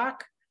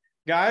TikTok,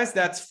 guys,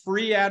 that's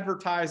free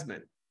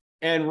advertisement.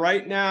 And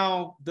right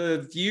now,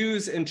 the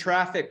views and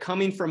traffic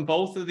coming from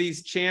both of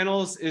these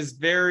channels is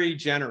very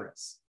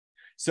generous.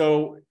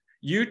 So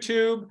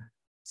YouTube,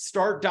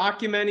 start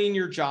documenting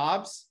your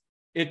jobs.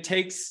 It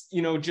takes,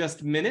 you know,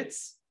 just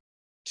minutes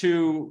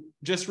to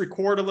just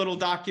record a little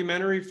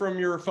documentary from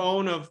your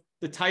phone of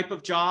the type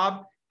of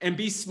job and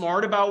be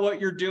smart about what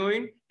you're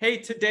doing. Hey,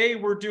 today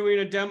we're doing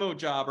a demo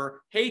job,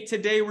 or hey,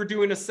 today we're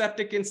doing a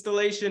septic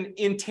installation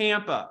in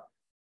Tampa,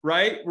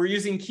 right? We're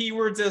using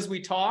keywords as we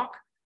talk.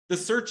 The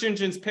search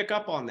engines pick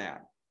up on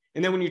that.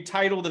 And then when you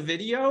title the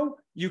video,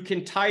 you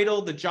can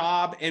title the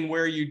job and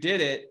where you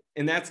did it,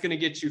 and that's going to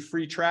get you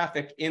free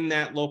traffic in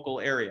that local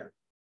area.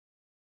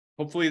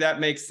 Hopefully that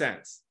makes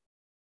sense.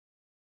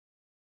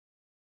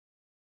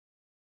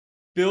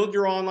 Build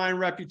your online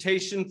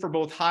reputation for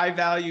both high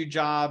value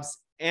jobs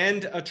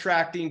and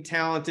attracting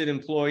talented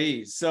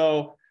employees.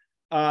 So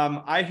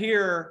I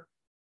hear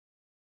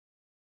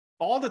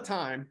all the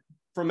time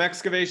from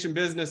excavation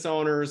business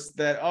owners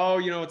that, oh,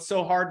 you know, it's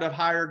so hard to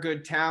hire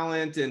good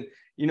talent, and,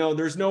 you know,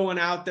 there's no one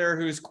out there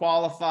who's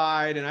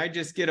qualified, and I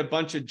just get a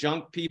bunch of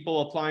junk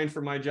people applying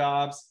for my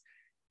jobs.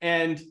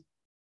 And,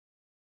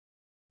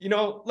 you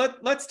know,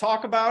 let's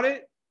talk about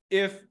it.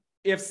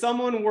 If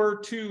someone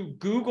were to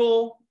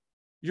Google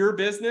your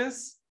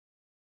business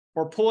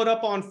or pull it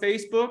up on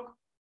Facebook,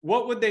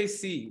 what would they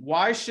see?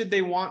 Why should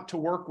they want to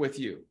work with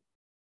you?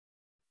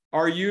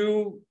 Are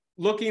you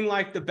looking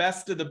like the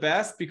best of the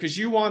best because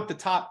you want the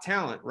top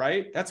talent,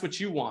 right? That's what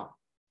you want.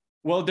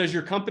 Well, does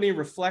your company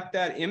reflect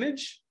that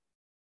image?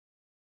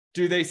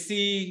 Do they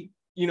see,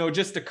 you know,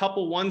 just a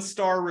couple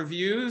 1-star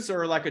reviews,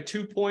 or like a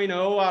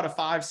 2.0 out of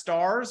 5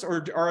 stars?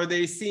 Or are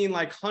they seeing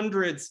like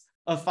hundreds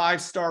of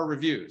 5-star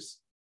reviews?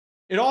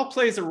 It all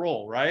plays a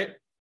role, right?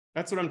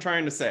 That's what I'm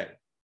trying to say.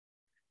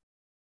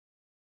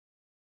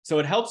 So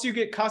it helps you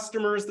get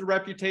customers, the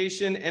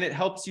reputation, and it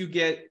helps you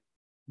get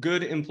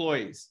good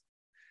employees.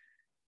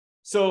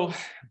 So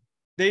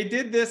they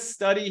did this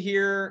study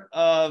here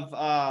of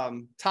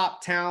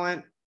top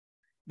talent.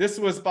 This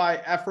was by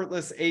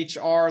Effortless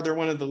HR. They're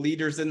one of the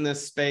leaders in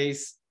this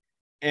space.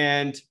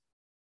 And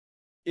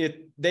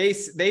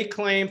they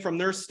claim from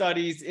their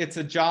studies, it's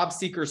a job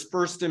seeker's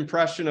first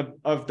impression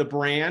of the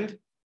brand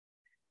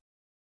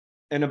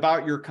and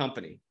about your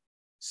company.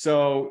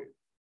 So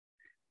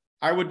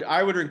I would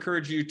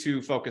encourage you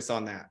to focus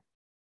on that.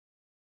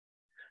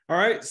 All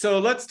right, so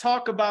let's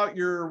talk about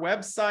your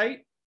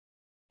website.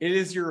 It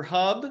is your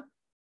hub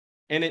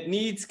and it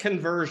needs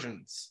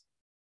conversions.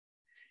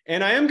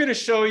 And I am going to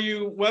show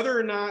you whether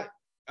or not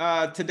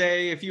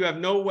today, if you have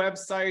no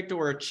website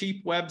or a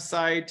cheap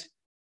website,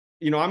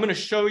 I'm going to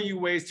show you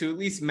ways to at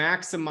least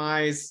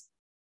maximize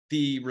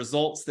the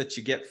results that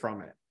you get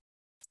from it.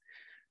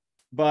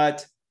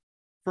 But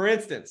for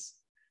instance,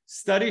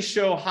 studies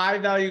show high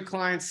value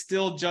clients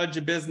still judge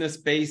a business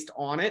based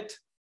on it.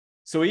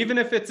 So even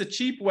if it's a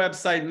cheap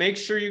website, make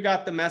sure you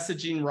got the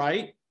messaging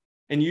right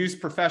and use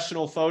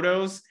professional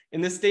photos.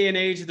 In this day and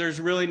age, there's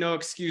really no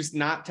excuse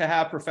not to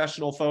have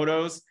professional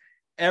photos.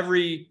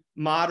 Every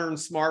modern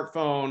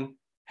smartphone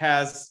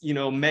has,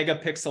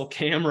 megapixel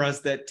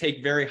cameras that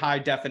take very high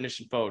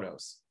definition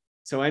photos.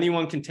 So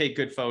anyone can take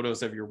good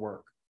photos of your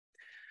work.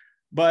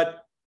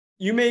 But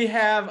you may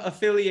have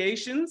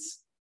affiliations,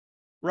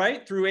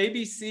 right? Through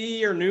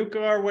ABC or NUCA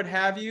or what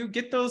have you.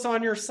 Get those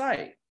on your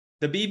site.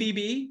 The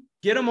BBB,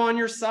 get them on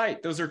your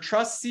site. Those are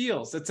trust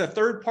seals. It's a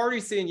third party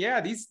saying,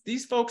 yeah,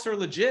 these folks are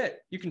legit.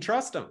 You can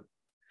trust them.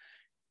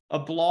 A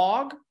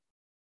blog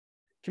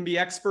can be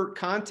expert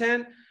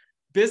content.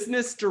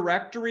 Business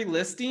directory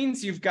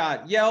listings. You've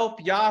got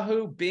Yelp,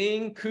 Yahoo,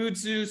 Bing,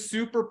 Kudzu,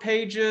 Super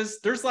Pages.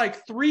 There's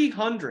like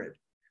 300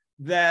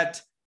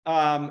 that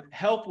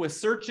help with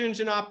search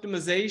engine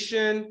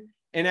optimization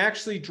and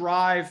actually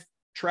drive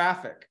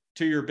traffic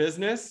to your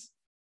business.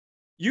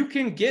 You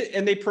can get,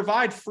 and they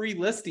provide free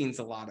listings,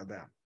 a lot of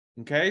them.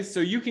 Okay, so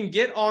you can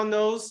get on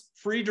those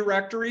free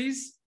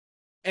directories.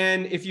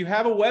 And if you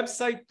have a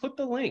website, put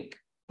the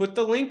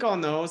link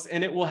on those,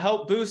 and it will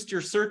help boost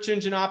your search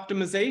engine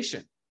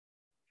optimization.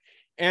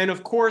 And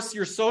of course,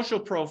 your social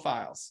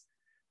profiles,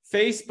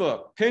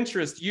 Facebook,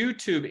 Pinterest,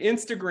 YouTube,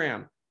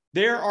 Instagram,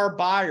 there are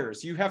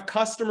buyers. You have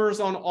customers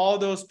on all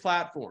those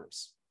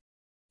platforms.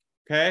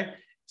 Okay,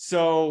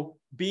 so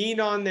being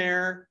on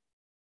there,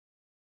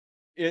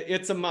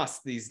 it's a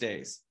must these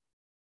days.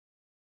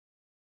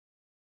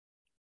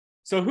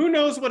 So who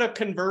knows what a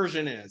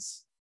conversion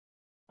is?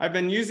 I've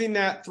been using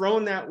that,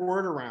 throwing that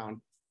word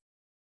around,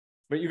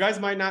 but you guys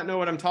might not know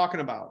what I'm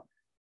talking about.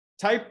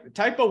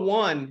 Type a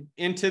 1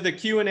 into the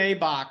Q&A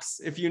box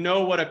if you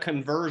know what a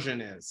conversion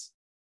is.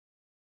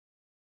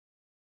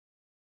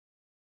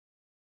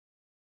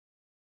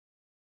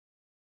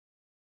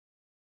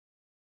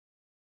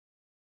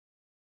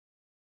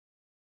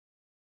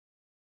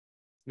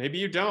 Maybe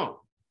you don't,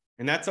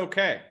 and that's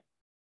okay.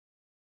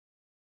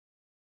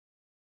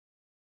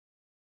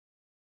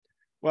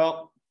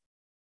 Well,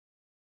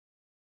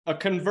 a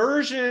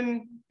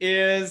conversion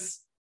is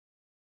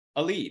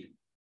a lead.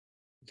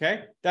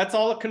 Okay, that's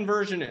all a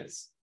conversion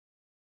is.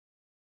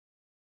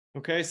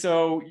 Okay,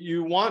 so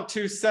you want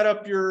to set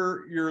up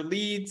your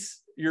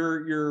leads,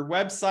 your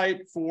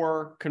website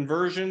for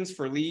conversions,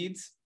 for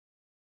leads.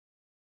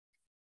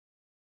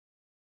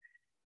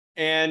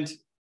 And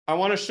I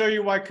want to show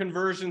you why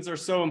conversions are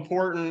so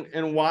important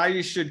and why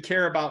you should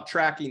care about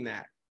tracking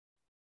that.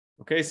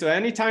 Okay, so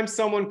anytime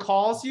someone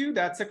calls you,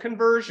 that's a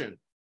conversion.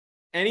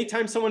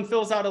 Anytime someone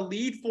fills out a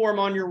lead form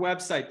on your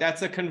website,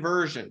 that's a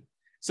conversion.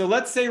 So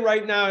let's say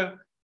right now,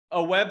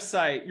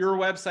 your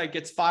website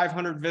gets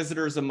 500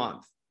 visitors a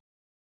month.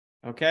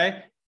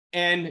 Okay,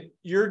 and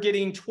you're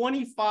getting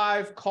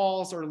 25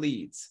 calls or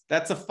leads.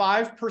 That's a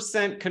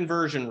 5%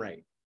 conversion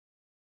rate.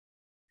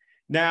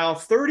 Now,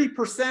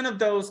 30% of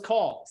those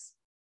calls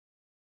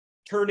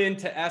turn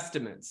into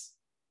estimates.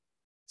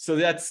 So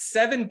that's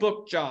 7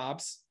 booked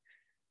jobs.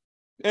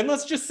 And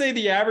let's just say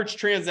the average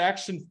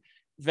transaction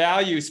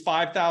value is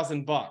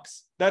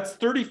 $5,000. That's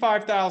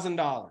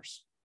 $35,000.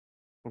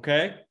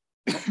 Okay.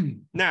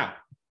 Now,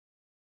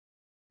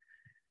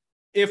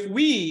 if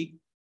we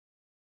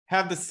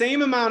have the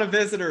same amount of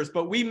visitors,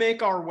 but we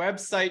make our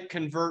website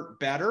convert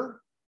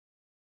better,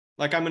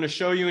 like I'm going to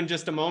show you in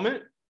just a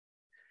moment,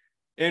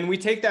 and we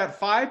take that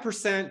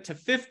 5% to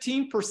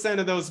 15%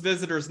 of those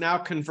visitors now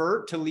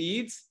convert to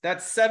leads,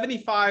 that's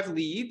 75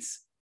 leads.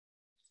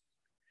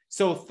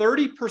 So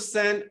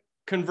 30%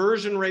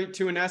 conversion rate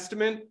to an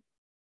estimate,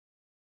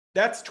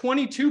 that's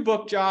 22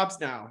 booked jobs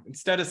now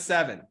instead of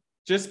 7,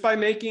 just by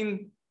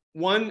making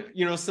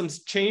some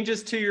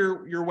changes to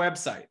your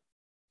website.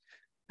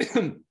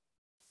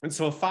 And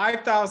so a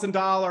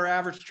 $5,000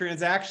 average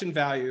transaction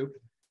value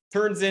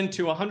turns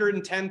into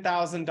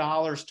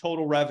 $110,000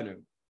 total revenue,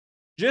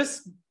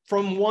 just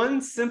from one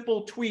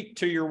simple tweak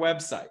to your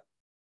website.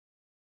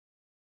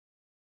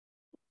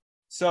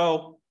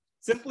 So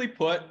simply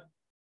put,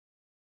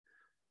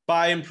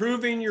 by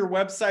improving your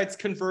website's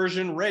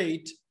conversion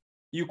rate,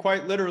 you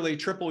quite literally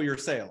triple your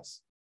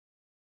sales.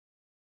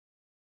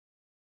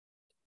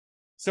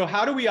 So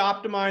how do we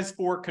optimize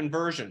for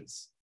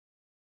conversions?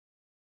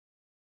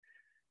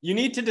 You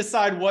need to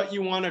decide what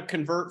you want to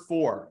convert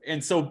for.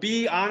 And so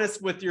be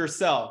honest with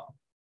yourself.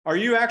 Are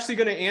you actually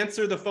going to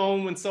answer the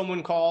phone when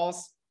someone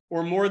calls?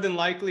 Or more than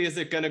likely, is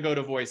it going to go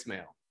to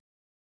voicemail?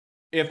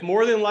 If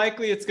more than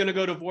likely it's going to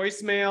go to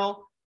voicemail,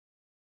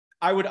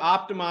 I would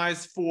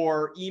optimize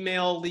for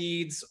email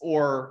leads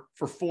or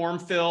for form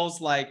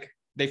fills, like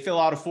they fill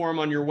out a form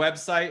on your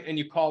website and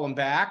you call them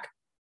back,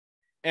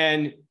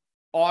 and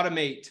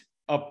automate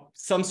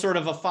some sort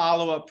of a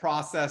follow-up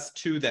process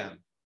to them.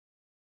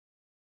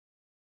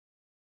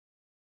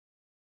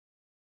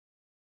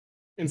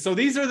 And so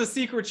these are the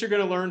secrets you're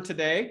going to learn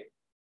today.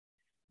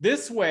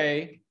 This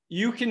way,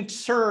 you can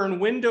turn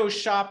Windows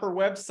Shopper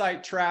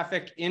website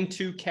traffic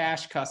into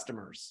cash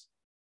customers.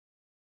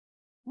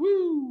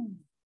 Woo!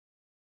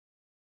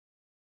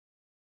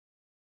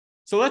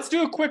 So let's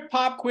do a quick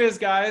pop quiz,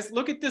 guys.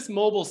 Look at this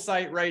mobile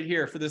site right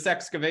here for this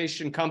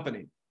excavation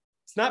company.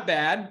 It's not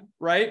bad,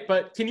 right?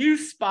 But can you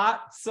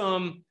spot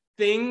some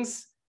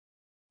things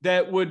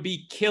that would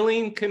be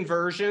killing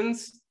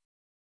conversions,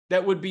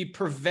 that would be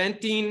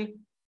preventing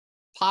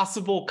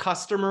possible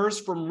customers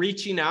from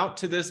reaching out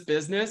to this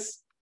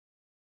business?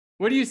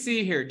 What do you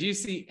see here? Do you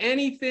see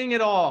anything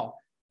at all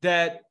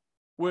that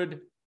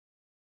would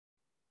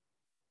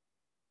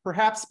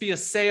perhaps be a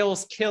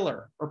sales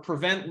killer or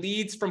prevent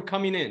leads from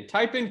coming in?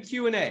 Type in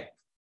Q&A.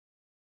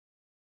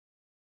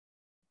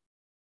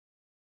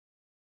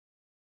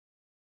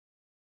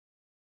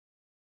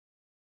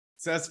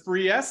 It says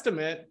free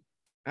estimate.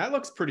 That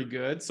looks pretty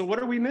good. So what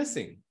are we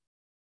missing?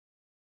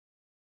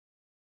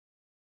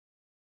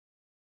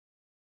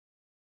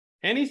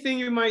 Anything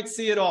you might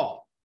see at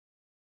all?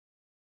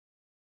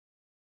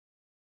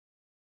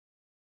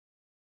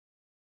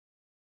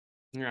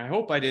 I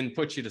hope I didn't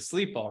put you to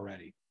sleep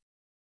already.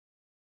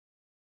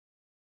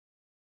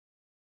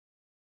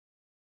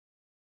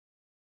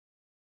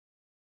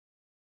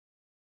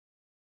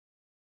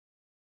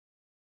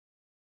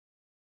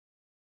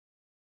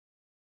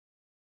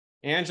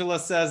 Angela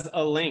says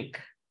a link.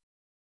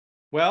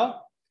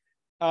 Well,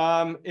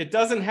 it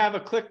doesn't have a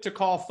click to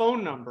call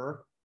phone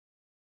number.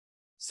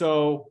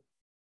 So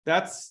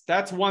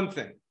that's one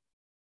thing.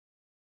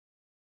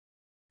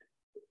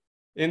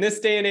 In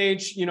this day and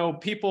age, you know,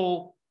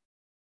 people,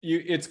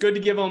 it's good to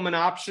give them an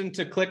option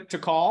to click to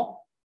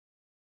call.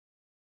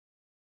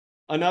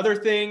 Another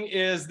thing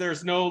is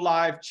there's no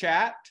live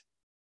chat.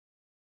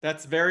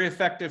 That's a very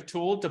effective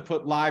tool to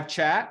put live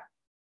chat.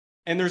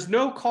 And there's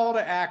no call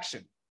to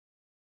action.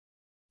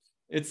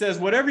 It says,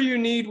 whatever you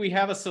need, we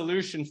have a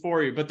solution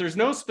for you, but there's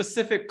no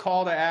specific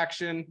call to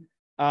action.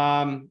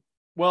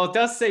 Well, it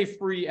does say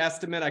free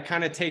estimate. I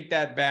kind of take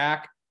that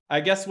back.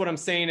 I guess what I'm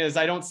saying is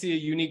I don't see a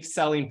unique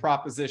selling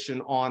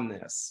proposition on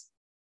this.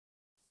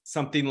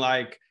 Something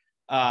like,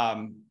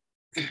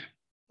 you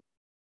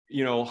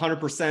know,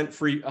 100%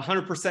 free,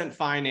 100%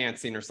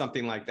 financing or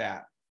something like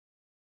that.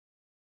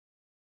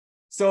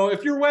 So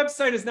if your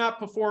website is not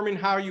performing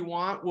how you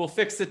want, we'll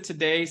fix it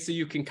today so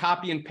you can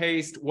copy and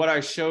paste what I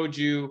showed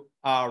you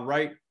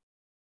right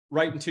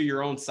into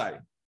your own site.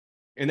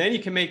 And then you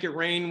can make it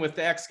rain with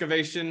the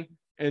excavation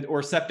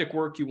or septic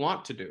work you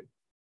want to do.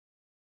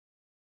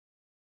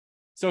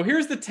 So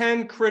here's the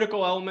 10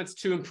 critical elements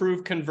to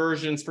improve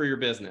conversions for your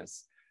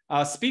business.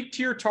 Speak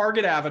to your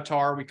target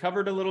avatar. We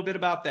covered a little bit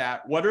about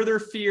that. What are their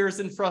fears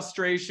and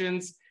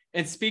frustrations?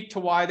 And speak to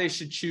why they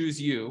should choose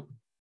you.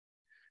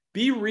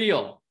 Be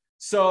real.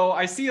 So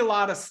I see a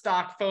lot of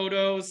stock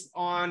photos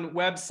on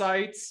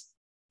websites,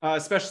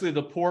 especially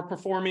the poor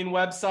performing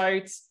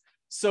websites.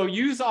 So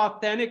use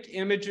authentic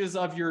images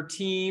of your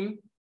team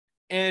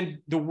and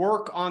the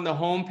work on the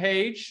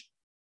homepage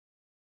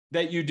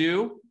that you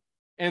do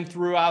and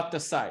throughout the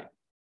site.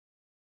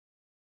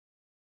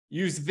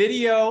 Use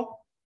video.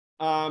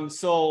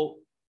 So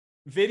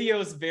video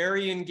is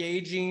very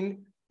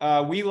engaging.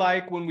 We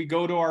like when we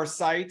go to our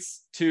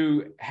sites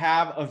to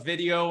have a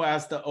video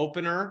as the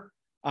opener.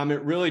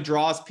 It really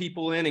draws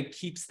people in and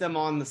keeps them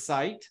on the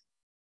site.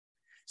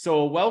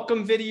 So a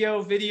welcome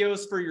video,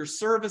 videos for your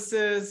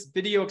services,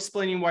 video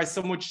explaining why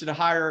someone should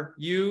hire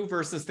you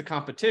versus the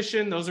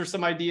competition. Those are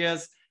some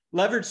ideas.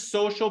 Leverage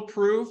social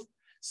proof.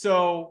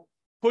 So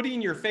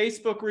putting your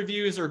Facebook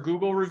reviews or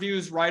Google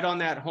reviews right on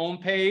that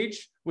homepage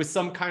with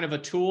some kind of a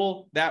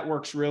tool, that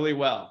works really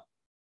well.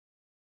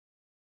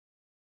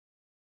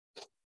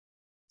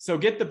 So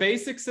get the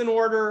basics in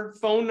order,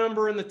 phone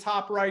number in the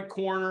top right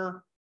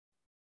corner,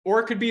 or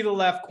it could be the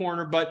left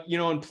corner, but you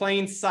know, in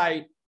plain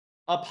sight,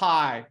 up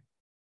high.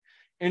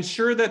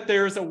 Ensure that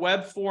there's a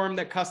web form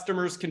that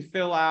customers can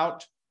fill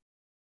out.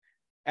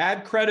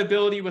 Add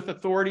credibility with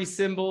authority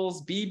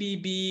symbols,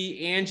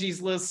 BBB,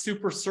 Angie's List,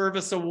 Super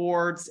Service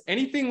Awards,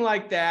 anything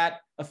like that,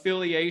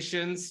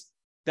 affiliations,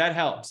 that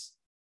helps.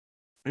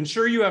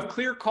 Ensure you have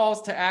clear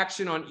calls to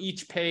action on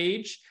each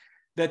page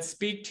that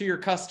speak to your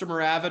customer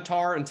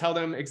avatar and tell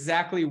them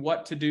exactly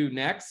what to do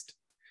next.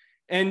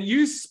 And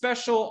use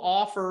special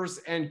offers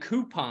and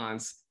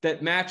coupons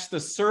that match the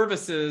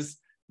services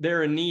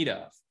they're in need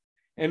of.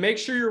 And make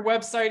sure your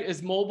website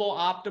is mobile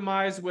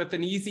optimized with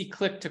an easy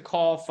click to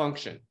call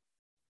function.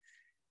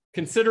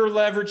 Consider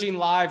leveraging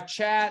live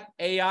chat,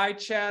 AI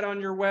chat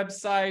on your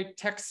website,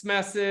 text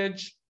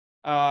message,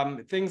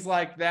 things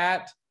like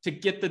that to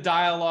get the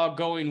dialogue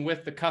going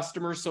with the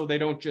customer so they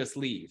don't just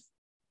leave.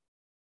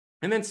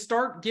 And then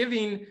start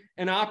giving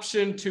an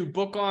option to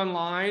book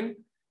online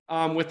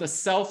with a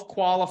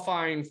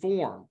self-qualifying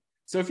form.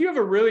 So if you have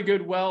a really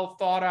good, well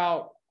thought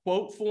out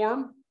quote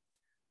form,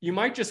 you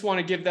might just want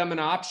to give them an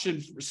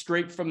option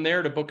straight from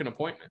there to book an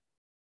appointment.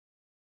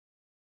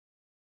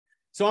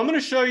 So I'm going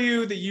to show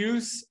you the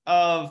use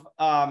of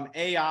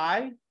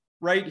AI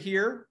right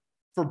here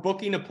for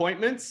booking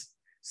appointments.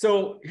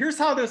 So here's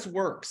how this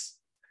works.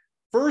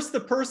 First, the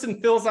person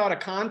fills out a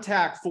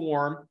contact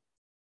form,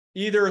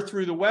 either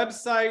through the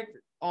website,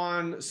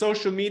 on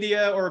social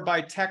media, or by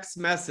text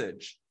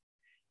message.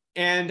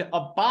 And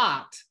a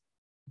bot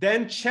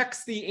then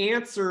checks the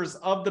answers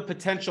of the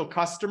potential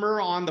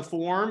customer on the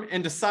form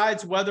and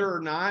decides whether or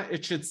not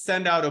it should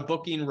send out a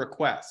booking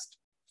request.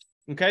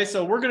 Okay,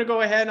 so we're going to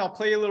go ahead and I'll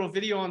play a little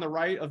video on the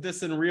right of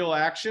this in real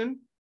action.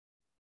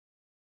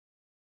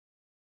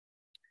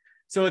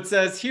 So it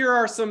says, here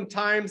are some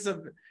times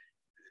of,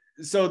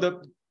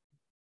 so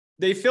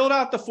they filled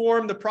out the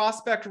form, the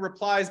prospect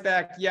replies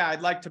back, yeah,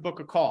 I'd like to book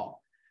a call.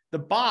 The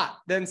bot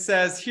then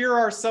says, here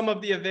are some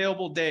of the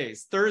available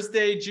days.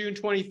 Thursday, June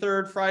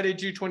 23rd, Friday,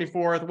 June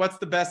 24th. What's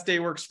the best day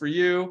works for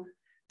you?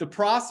 The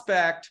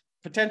prospect,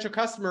 potential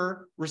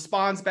customer,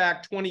 responds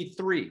back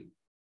 23.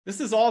 This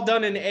is all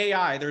done in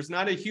AI. There's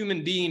not a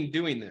human being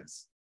doing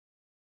this.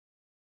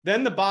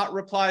 Then the bot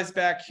replies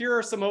back, here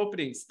are some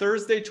openings,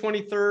 Thursday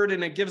 23rd,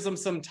 and it gives them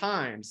some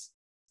times.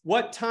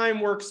 What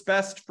time works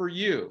best for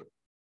you?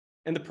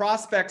 And the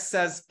prospect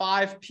says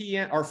 5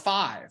 p.m. or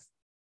 5.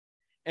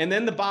 And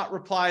then the bot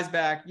replies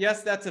back,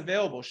 yes, that's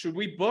available. Should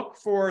we book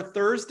for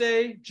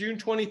Thursday, June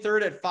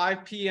 23rd at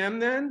 5 p.m.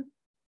 then?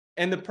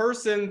 And the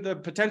person, the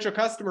potential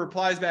customer,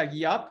 replies back,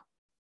 yup.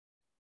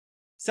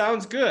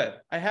 Sounds good.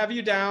 I have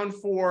you down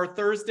for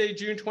Thursday,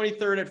 June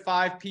 23rd at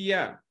 5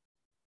 p.m.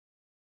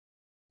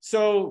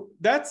 So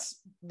that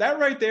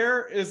right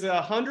there is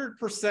a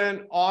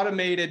 100%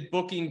 automated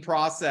booking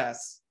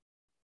process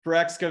for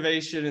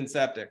excavation and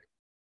septic.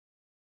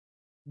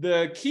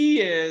 The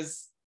key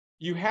is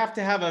you have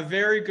to have a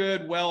very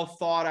good, well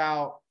thought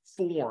out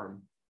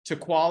form to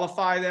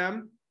qualify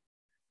them.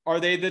 Are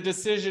they the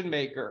decision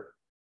maker?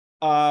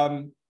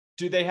 Do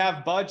they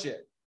have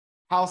budget?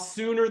 How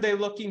soon are they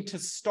looking to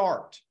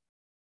start?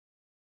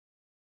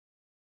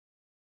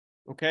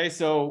 Okay,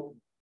 so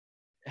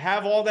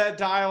have all that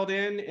dialed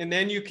in, and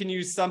then you can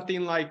use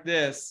something like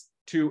this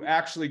to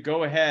actually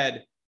go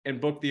ahead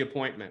and book the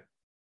appointment.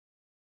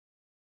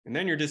 And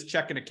then you're just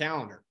checking a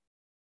calendar.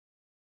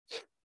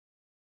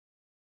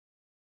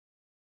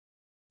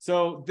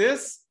 So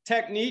this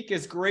technique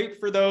is great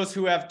for those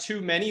who have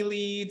too many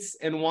leads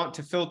and want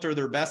to filter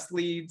their best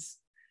leads.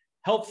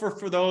 Helpful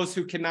for those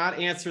who cannot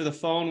answer the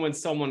phone when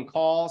someone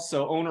calls,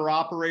 so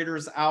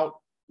owner-operators out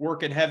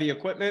working heavy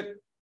equipment.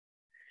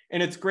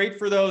 And it's great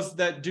for those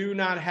that do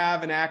not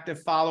have an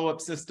active follow-up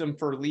system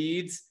for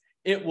leads.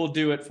 It will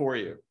do it for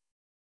you.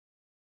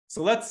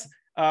 So let's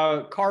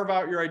carve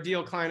out your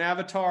ideal client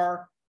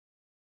avatar.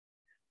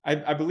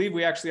 I believe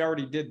we actually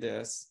already did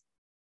this.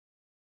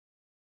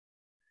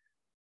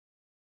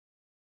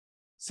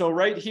 So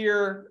right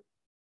here,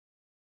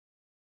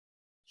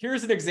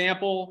 here's an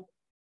example.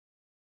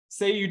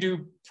 Say you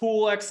do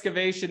pool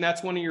excavation,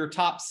 that's one of your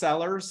top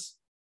sellers,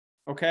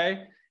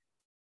 okay?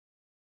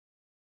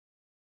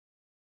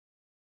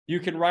 You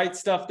can write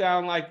stuff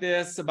down like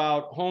this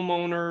about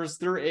homeowners,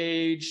 their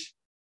age.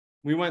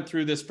 We went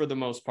through this for the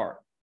most part.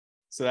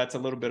 So that's a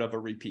little bit of a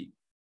repeat.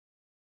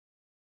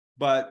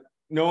 But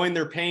knowing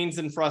their pains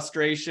and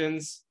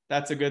frustrations,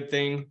 that's a good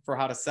thing for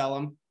how to sell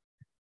them.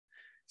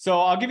 So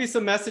I'll give you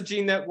some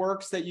messaging that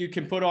works that you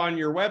can put on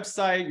your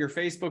website, your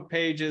Facebook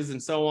pages,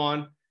 and so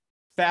on.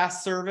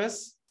 Fast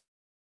service,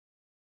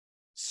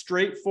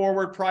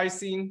 straightforward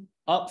pricing,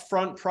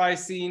 upfront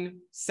pricing,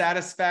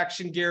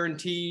 satisfaction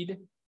guaranteed,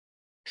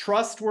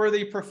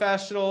 trustworthy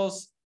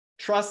professionals,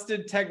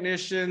 trusted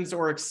technicians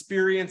or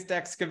experienced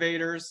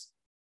excavators,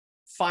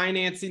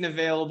 financing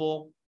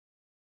available.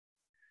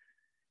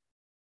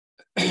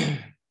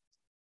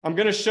 I'm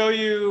going to show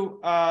you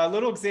a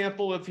little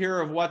example of here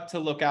of what to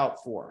look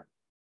out for.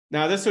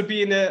 Now, this would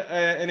be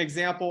an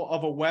example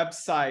of a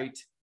website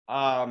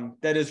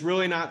that is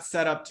really not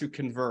set up to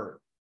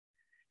convert.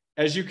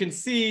 As you can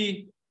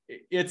see,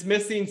 it's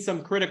missing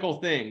some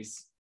critical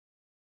things.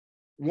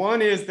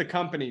 One is the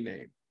company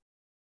name.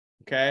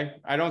 Okay,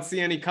 I don't see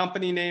any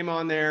company name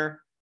on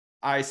there.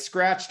 I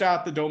scratched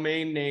out the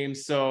domain name,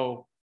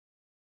 so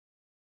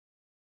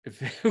if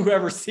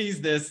whoever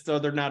sees this, so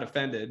they're not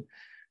offended.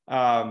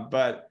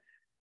 But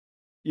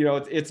you know,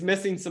 it's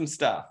missing some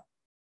stuff.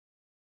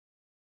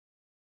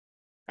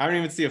 I don't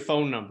even see a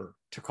phone number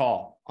to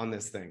call on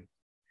this thing.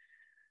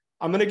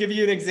 I'm going to give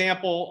you an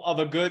example of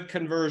a good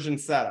conversion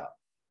setup.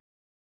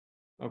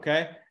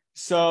 Okay,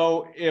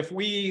 so if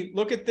we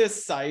look at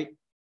this site,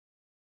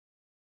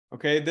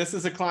 Okay, this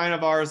is a client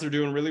of ours. They're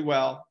doing really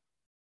well.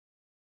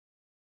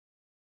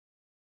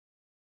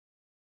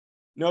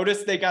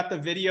 Notice they got the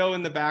video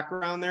in the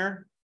background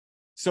there.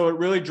 So it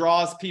really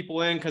draws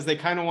people in because they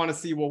kind of want to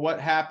see, well, what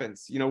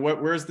happens? You know,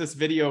 where's this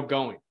video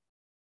going?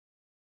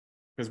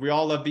 Because we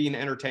all love being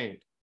entertained.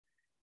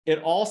 It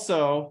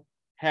also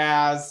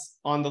has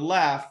on the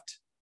left,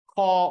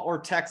 call or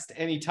text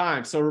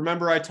anytime. So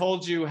remember, I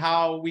told you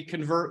how we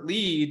convert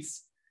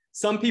leads.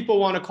 Some people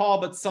want to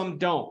call, but some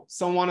don't.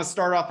 Some want to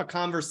start off a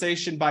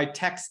conversation by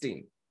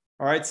texting.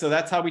 All right, so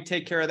that's how we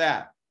take care of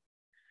that.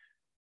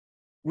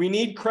 We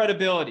need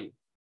credibility.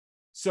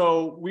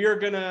 So we are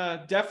going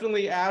to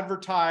definitely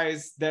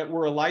advertise that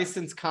we're a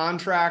licensed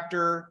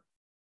contractor.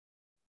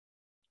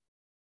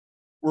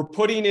 We're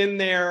putting in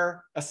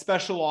there a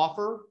special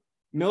offer,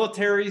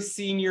 military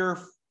senior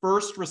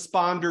first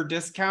responder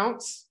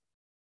discounts.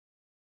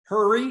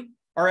 Hurry,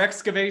 our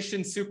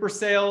excavation super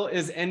sale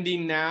is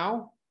ending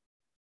now.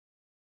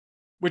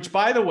 Which,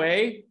 by the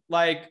way,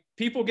 like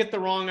people get the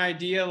wrong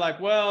idea,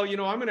 like, well, you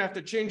know, I'm going to have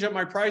to change up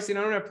my pricing.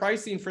 I don't have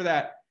pricing for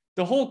that.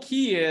 The whole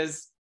key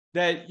is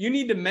that you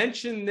need to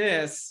mention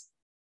this.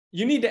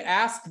 You need to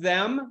ask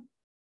them.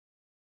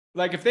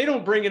 Like if they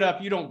don't bring it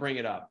up, you don't bring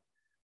it up.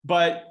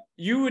 But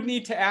you would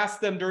need to ask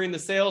them during the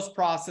sales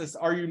process,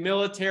 are you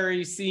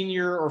military,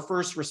 senior, or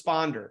first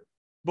responder?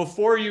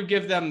 Before you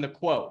give them the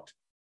quote.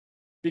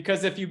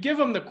 Because if you give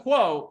them the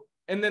quote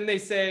and then they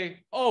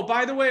say, oh,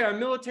 by the way, I'm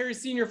military,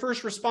 senior,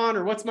 first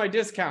responder, what's my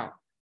discount?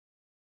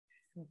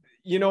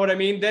 You know what I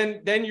mean?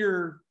 Then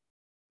you're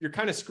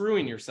kind of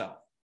screwing yourself.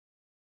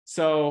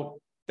 So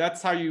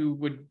that's how you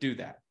would do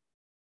that.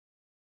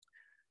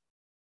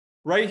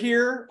 Right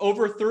here,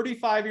 over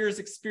 35 years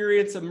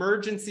experience,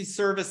 emergency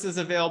services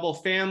available,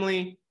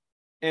 family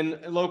and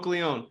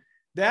locally owned.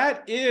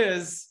 That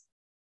is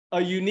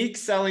a unique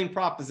selling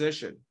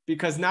proposition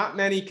because not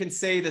many can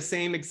say the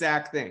same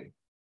exact thing.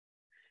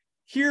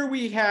 Here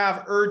we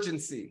have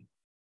urgency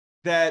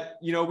that,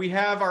 you know, we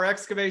have our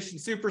excavation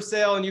super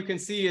sale and you can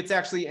see it's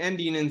actually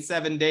ending in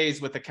 7 days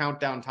with a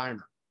countdown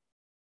timer.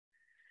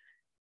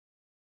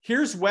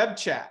 Here's web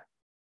chat.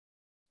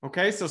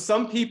 Okay, so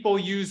some people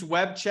use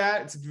web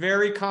chat. It's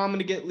very common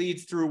to get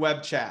leads through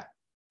web chat.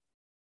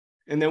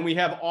 And then we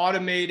have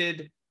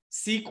automated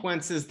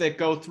sequences that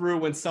go through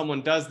when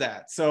someone does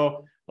that.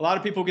 So a lot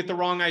of people get the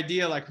wrong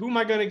idea, like, who am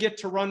I going to get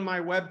to run my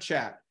web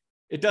chat?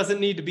 It doesn't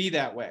need to be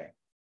that way.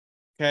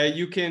 Okay,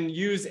 you can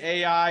use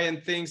AI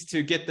and things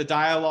to get the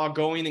dialogue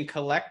going and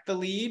collect the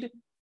lead.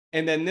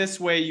 And then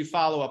this way you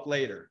follow up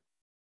later.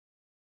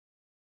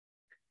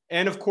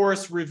 And of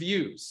course,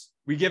 reviews.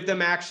 We give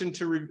them action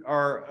to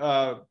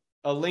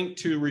a link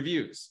to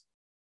reviews.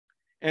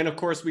 And of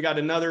course, we got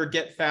another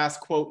get fast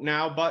quote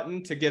now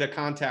button to get a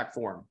contact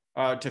form,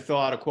 to fill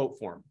out a quote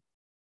form.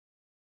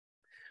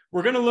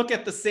 We're going to look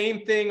at the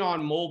same thing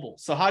on mobile.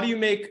 So how do you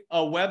make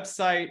a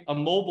website, a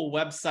mobile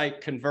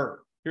website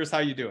convert? Here's how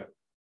you do it.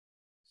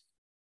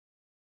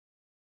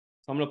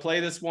 So I'm going to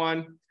play this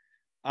one.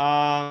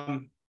 Let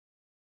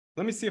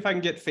me see if I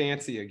can get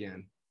fancy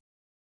again.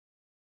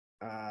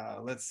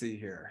 Let's see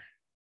here.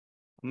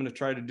 I'm going to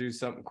try to do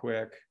something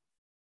quick.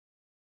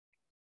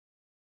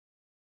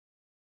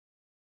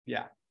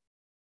 Yeah.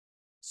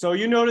 So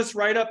you notice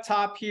right up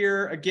top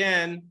here,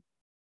 again,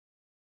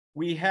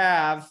 we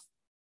have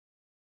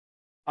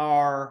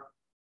our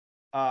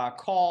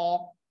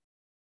call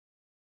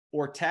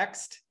or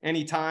text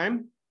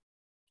anytime.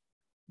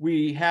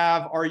 We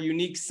have our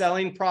unique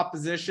selling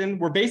proposition.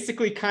 We're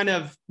basically kind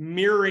of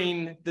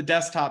mirroring the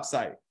desktop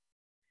site.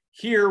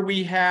 Here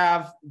we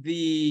have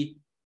the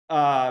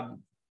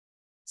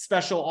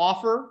special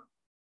offer.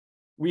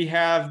 We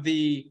have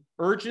the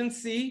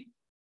urgency.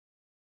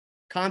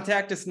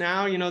 Contact us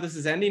now. You know, this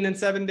is ending in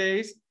 7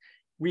 days.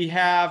 We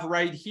have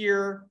right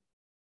here,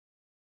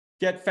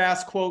 get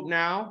fast quote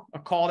now, a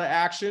call to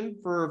action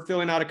for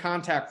filling out a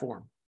contact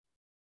form.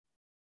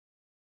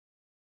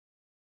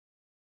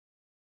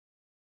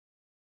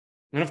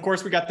 And of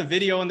course, we got the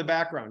video in the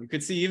background. You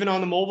could see even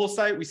on the mobile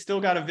site, we still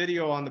got a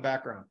video on the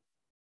background.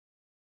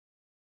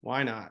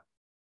 Why not?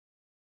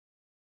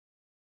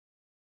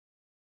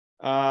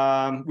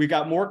 We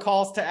got more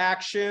calls to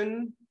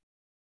action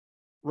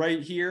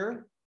right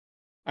here.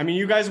 I mean,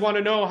 you guys want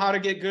to know how to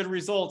get good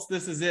results.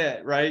 This is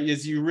it, right?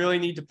 Is you really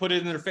need to put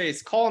it in their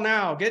face. Call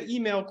now, get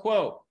email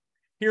quote.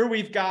 Here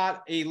we've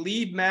got a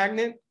lead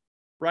magnet,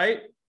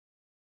 right?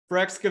 For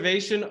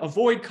excavation,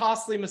 avoid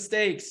costly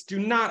mistakes. Do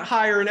not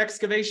hire an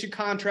excavation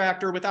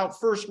contractor without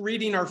first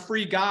reading our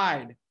free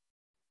guide,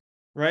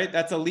 right?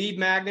 That's a lead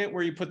magnet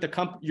where you put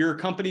your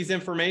company's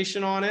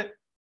information on it.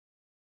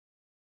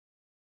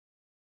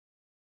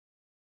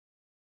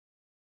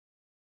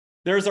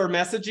 There's our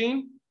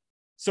messaging.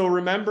 So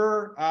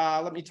remember,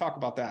 let me talk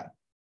about that.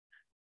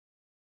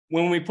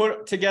 When we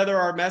put together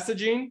our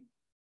messaging,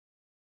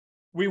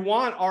 we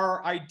want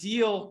our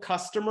ideal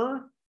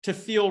customer to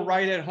feel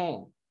right at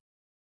home.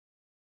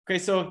 Okay,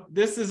 so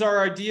this is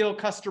our ideal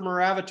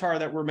customer avatar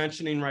that we're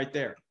mentioning right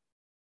there.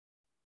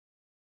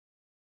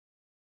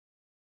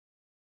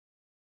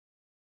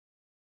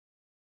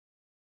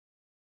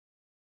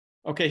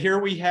 Okay, here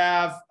we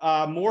have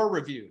more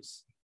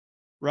reviews,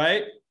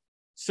 right?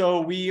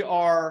 So we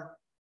are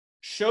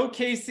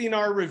showcasing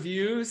our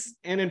reviews.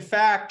 And in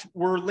fact,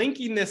 we're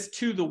linking this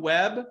to the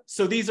web.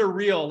 So these are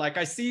real. Like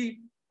I see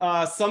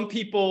some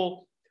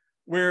people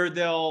where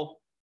they'll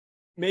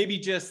maybe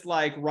just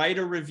like write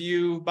a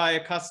review by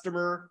a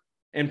customer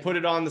and put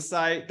it on the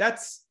site.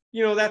 That's,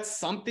 you know, that's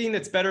something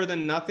that's better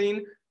than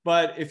nothing.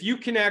 But if you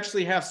can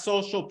actually have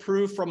social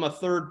proof from a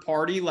third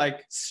party,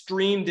 like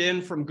streamed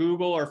in from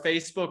Google or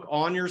Facebook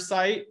on your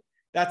site,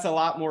 that's a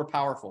lot more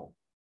powerful.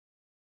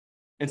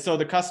 And so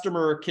the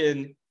customer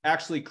can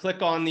actually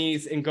click on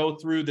these and go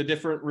through the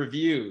different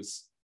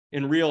reviews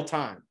in real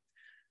time.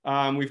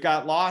 We've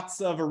got lots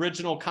of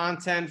original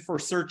content for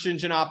search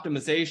engine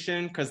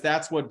optimization because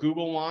that's what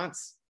Google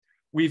wants.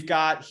 We've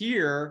got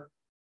here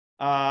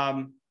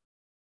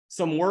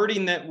some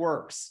wording that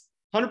works.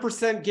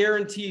 100%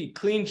 guaranteed,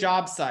 clean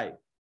job site.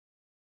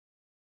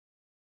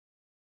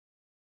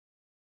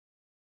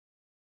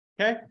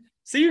 Okay,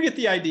 so you get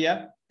the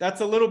idea. That's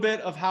a little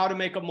bit of how to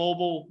make a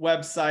mobile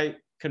website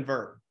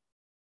convert.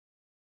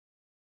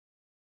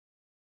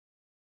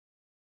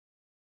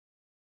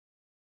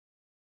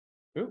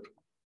 Oop.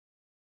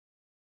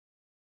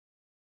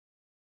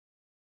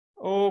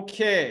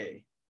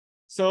 Okay,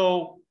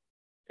 so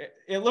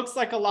it looks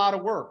like a lot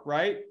of work,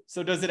 right?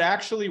 So does it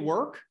actually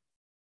work?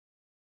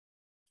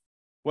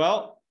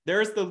 Well,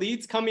 there's the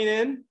leads coming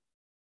in.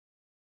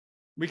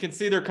 We can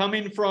see they're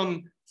coming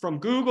from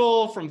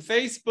Google, from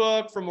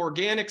Facebook, from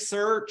organic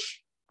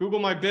search, Google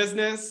My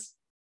Business.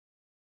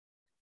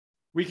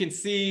 We can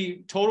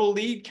see total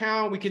lead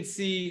count. We can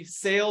see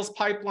sales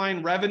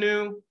pipeline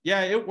revenue.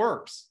 Yeah, it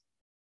works.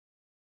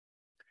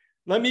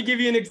 Let me give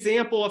you an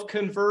example of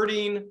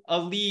converting a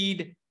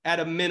lead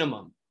at a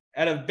minimum,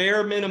 at a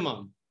bare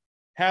minimum.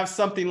 Have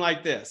something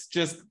like this.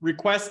 Just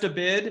request a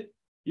bid.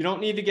 You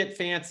don't need to get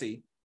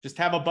fancy. Just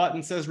have a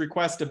button that says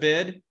request a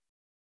bid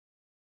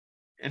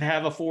and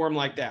have a form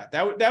like that.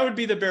 That would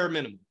be the bare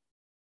minimum.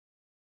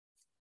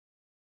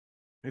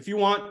 If you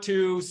want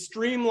to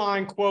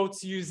streamline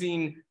quotes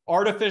using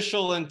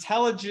artificial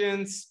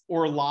intelligence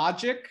or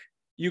logic,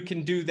 you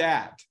can do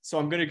that. So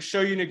I'm going to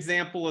show you an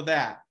example of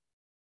that.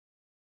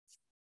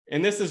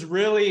 And this is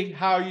really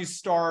how you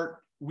start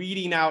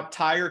weeding out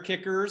tire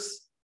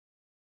kickers.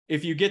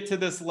 If you get to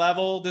this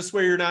level, this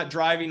way you're not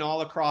driving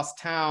all across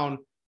town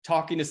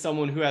talking to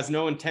someone who has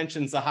no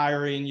intentions of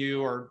hiring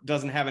you or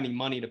doesn't have any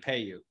money to pay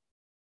you.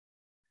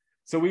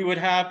 So we would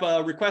have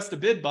a request a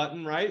bid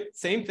button, right?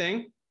 Same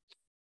thing.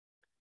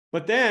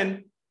 But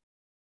then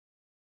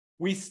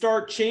we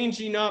start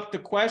changing up the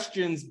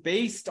questions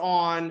based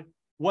on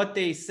what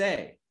they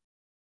say.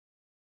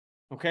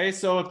 Okay,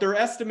 so if their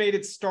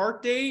estimated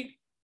start date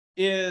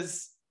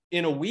is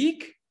in a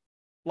week,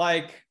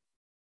 like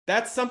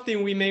that's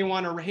something we may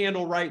want to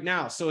handle right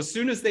now. So as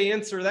soon as they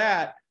answer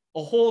that,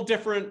 a whole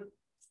different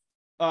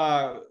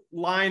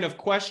line of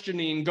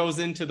questioning goes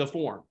into the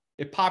form.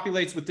 It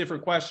populates with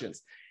different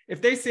questions.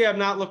 If they say I'm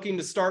not looking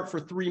to start for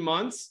 3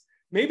 months,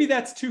 maybe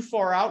that's too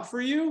far out for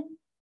you.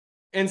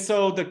 And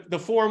so the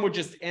form would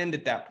just end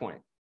at that point.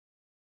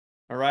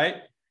 All right?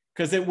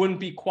 Because it wouldn't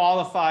be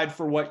qualified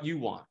for what you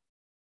want.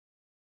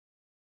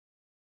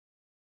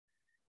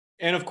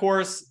 And of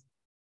course,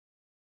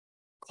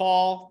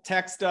 call,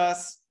 text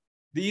us.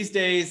 These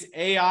days,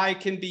 AI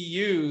can be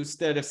used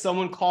that if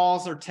someone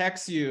calls or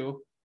texts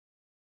you,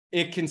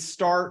 it can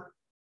start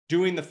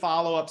doing the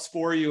follow-ups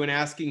for you and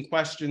asking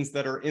questions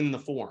that are in the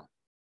form.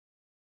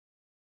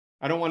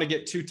 I don't want to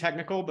get too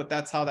technical, but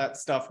that's how that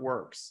stuff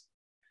works.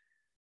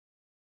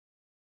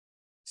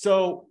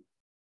 So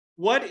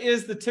what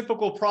is the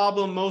typical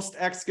problem most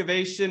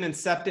excavation and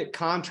septic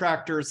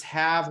contractors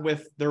have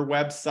with their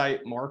website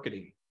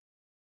marketing?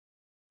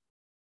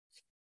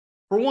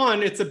 For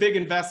one, it's a big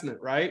investment,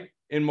 right?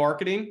 In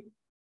marketing,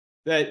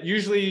 that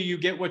usually you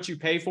get what you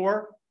pay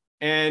for.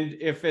 And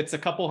if it's a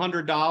couple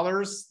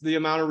 $100, the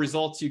amount of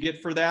results you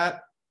get for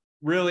that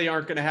really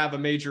aren't going to have a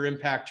major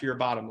impact to your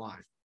bottom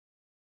line.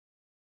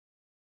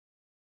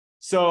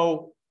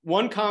 So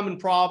one common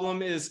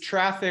problem is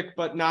traffic,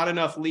 but not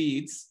enough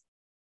leads,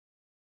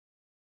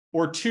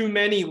 or too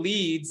many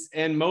leads,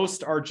 and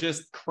most are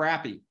just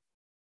crappy.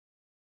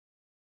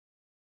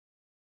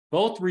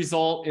 Both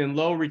result in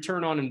low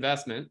return on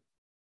investment,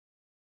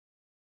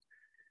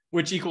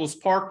 which equals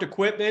parked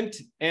equipment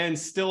and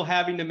still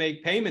having to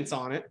make payments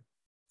on it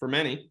for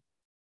many.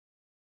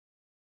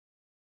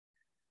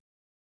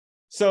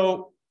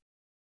 So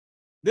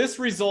this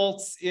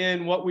results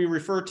in what we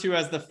refer to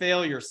as the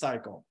failure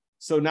cycle.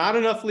 So not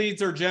enough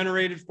leads are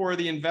generated for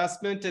the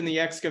investment, and the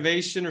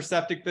excavation or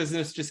septic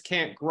business just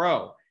can't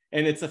grow.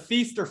 And it's a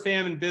feast or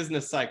famine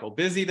business cycle.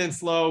 Busy then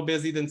slow,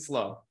 busy then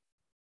slow.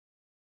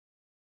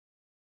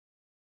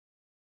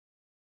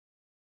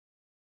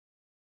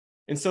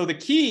 And so the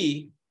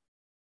key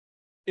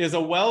is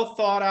a well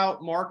thought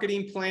out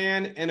marketing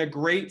plan and a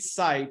great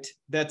site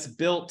that's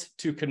built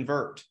to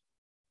convert.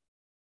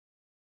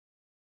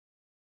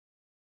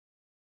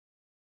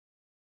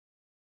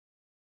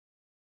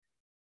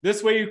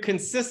 This way you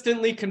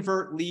consistently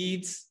convert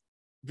leads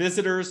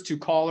visitors to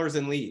callers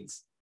and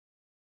leads.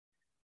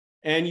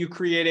 And you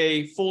create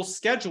a full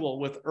schedule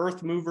with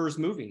earth movers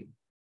moving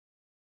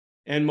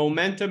and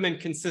momentum and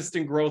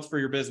consistent growth for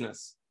your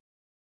business,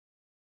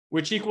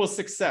 which equals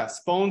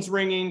success. Phones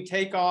ringing,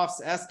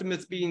 takeoffs,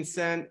 estimates being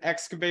sent,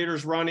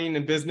 excavators running,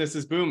 and business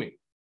is booming.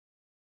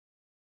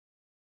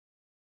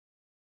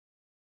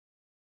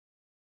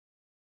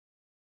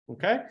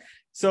 Okay,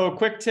 so a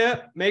quick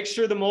tip, make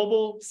sure the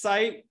mobile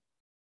site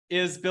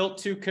is built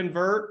to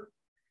convert.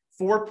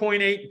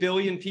 4.8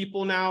 billion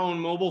people now on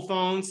mobile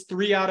phones.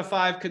 3 out of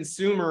 5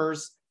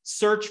 consumers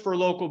search for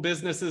local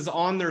businesses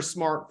on their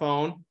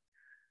smartphone.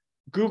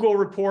 Google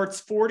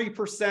reports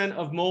 40%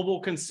 of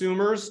mobile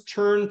consumers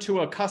turn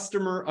to a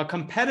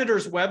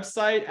competitor's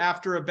website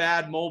after a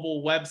bad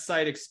mobile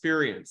website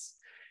experience.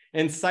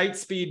 And site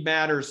speed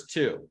matters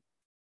too.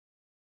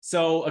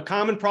 So a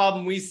common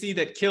problem we see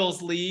that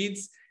kills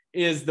leads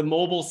is the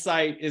mobile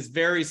site is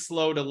very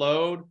slow to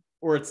load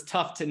or it's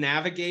tough to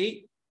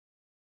navigate.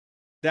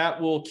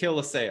 That will kill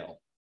a sale.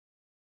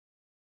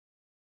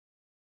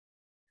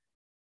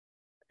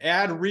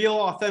 Add real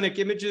authentic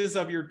images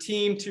of your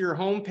team to your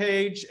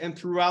homepage and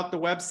throughout the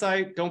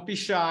website. Don't be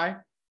shy.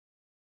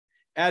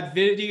 Add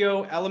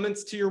video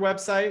elements to your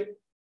website,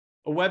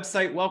 a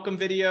website welcome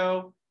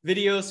video,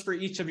 videos for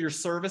each of your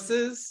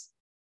services,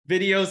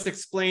 videos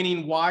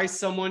explaining why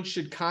someone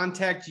should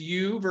contact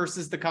you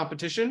versus the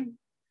competition,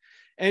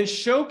 and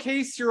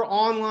showcase your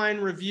online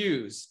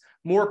reviews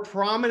more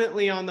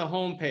prominently on the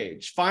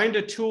homepage. Find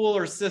a tool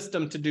or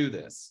system to do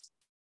this.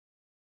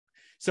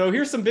 So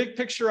here's some big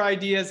picture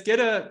ideas.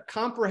 Get a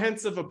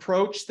comprehensive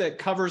approach that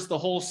covers the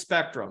whole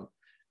spectrum.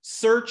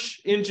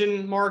 Search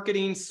engine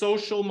marketing,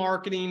 social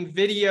marketing,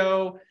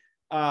 video,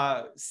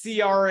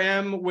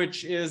 CRM,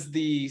 which is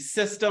the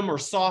system or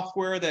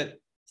software that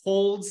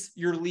holds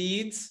your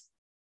leads,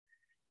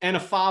 and a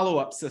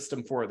follow-up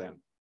system for them.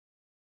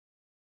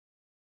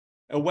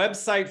 A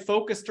website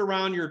focused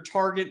around your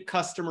target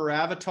customer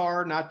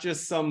avatar, not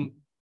just some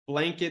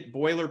blanket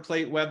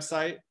boilerplate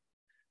website.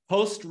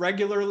 Post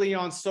regularly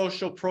on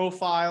social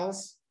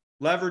profiles,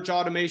 leverage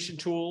automation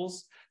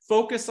tools,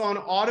 focus on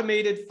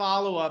automated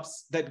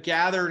follow-ups that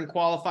gather and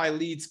qualify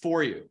leads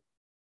for you.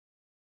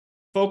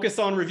 Focus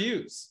on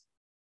reviews.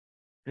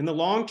 In the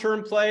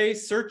long-term play,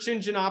 search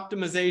engine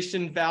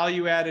optimization,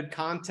 value-added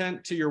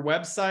content to your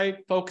website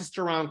focused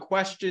around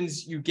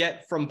questions you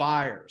get from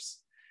buyers.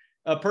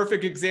 A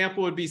perfect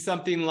example would be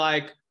something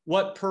like,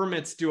 what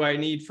permits do I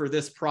need for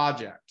this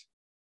project?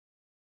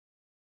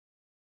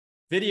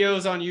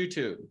 Videos on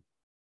YouTube.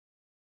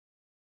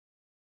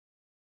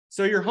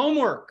 So your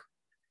homework,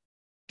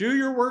 do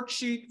your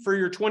worksheet for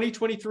your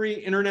 2023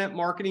 Internet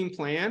Marketing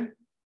Plan.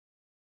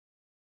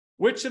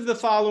 Which of the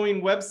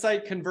following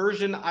website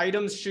conversion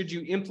items should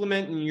you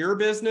implement in your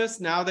business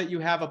now that you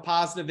have a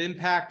positive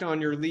impact on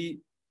your lead?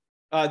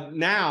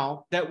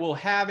 Now that will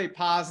have a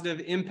positive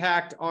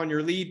impact on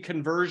your lead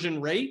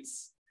conversion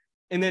rates,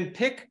 and then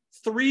pick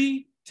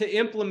 3 to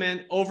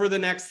implement over the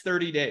next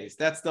 30 days.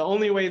 That's the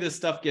only way this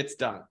stuff gets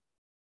done.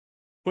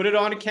 Put it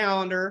on a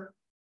calendar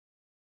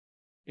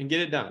and get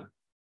it done.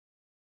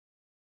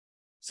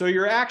 So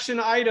your action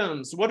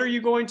items, what are you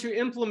going to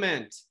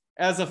implement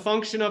as a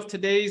function of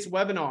today's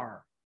webinar?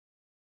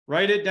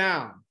 Write it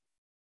down.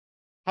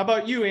 How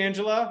about you,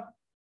 Angela?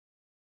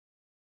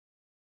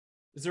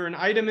 Is there an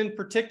item in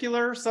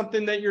particular,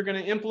 something that you're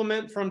going to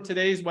implement from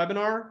today's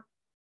webinar?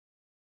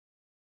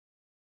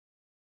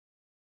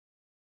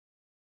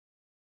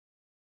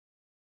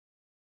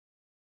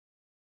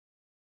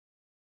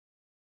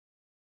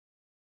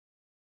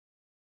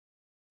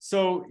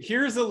 So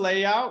here's a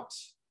layout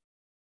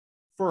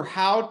for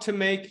how to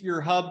make your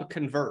hub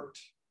convert.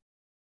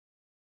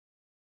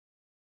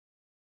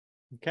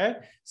 Okay,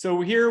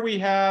 so here we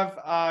have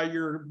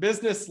your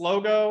business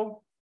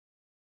logo.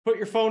 Put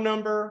your phone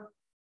number.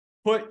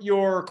 Put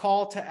your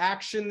call to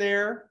action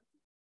there.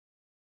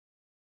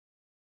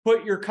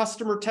 Put your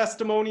customer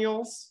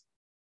testimonials.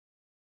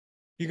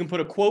 You can put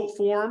a quote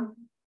form,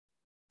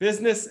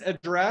 business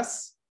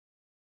address.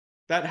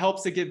 That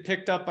helps it get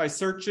picked up by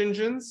search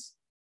engines.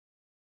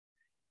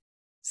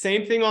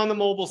 Same thing on the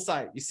mobile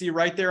site. You see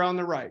right there on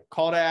the right,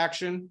 call to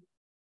action,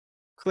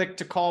 click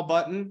to call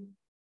button.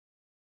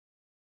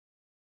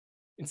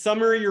 In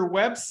summary, your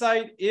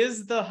website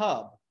is the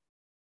hub.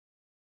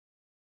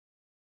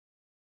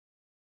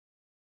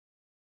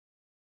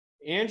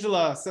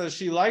 Angela says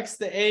she likes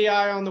the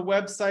AI on the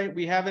website.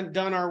 We haven't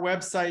done our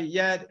website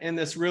yet, and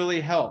this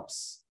really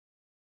helps.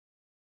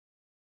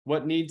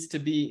 What needs to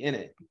be in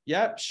it?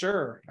 Yep,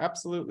 sure,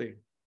 absolutely.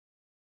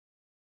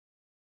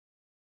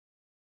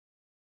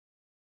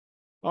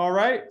 All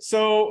right,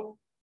 so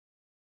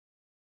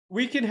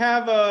we can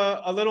have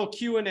a little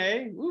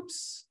Q&A.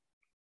 Oops.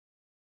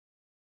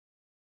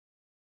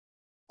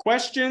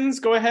 Questions,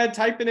 go ahead,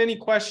 type in any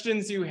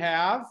questions you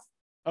have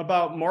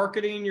about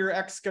marketing your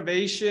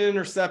excavation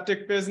or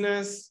septic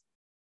business,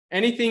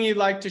 anything you'd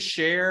like to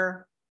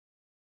share.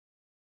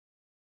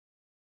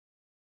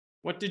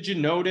 What did you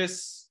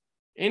notice?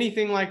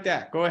 Anything like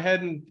that. Go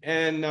ahead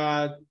and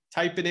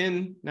type it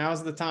in.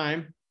 Now's the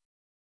time.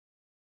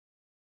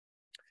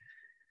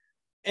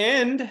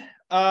 And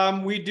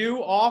we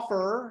do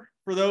offer,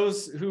 for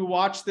those who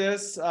watch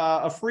this,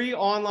 a free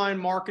online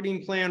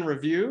marketing plan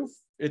review.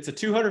 It's a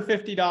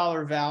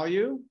 $250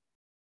 value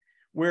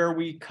where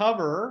we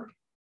cover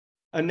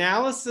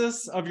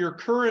analysis of your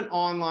current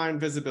online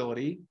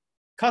visibility,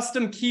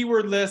 custom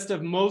keyword list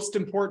of most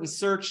important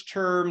search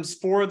terms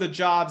for the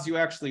jobs you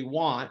actually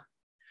want,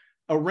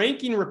 a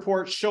ranking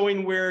report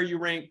showing where you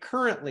rank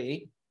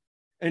currently,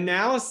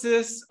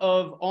 analysis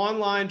of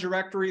online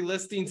directory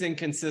listings and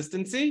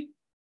consistency,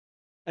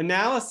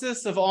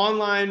 analysis of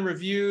online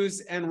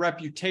reviews and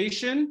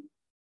reputation,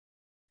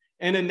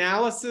 an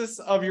analysis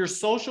of your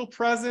social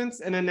presence,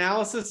 and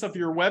analysis of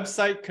your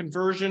website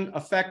conversion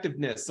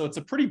effectiveness. So it's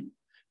a pretty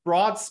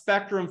broad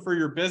spectrum for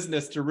your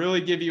business to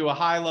really give you a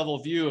high-level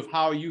view of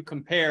how you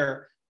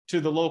compare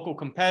to the local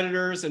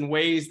competitors and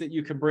ways that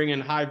you can bring in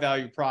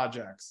high-value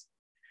projects.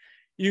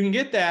 You can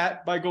get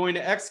that by going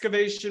to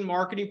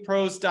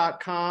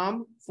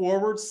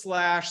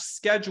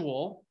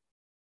excavationmarketingpros.com/schedule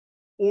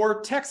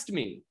or text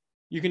me.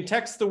 You can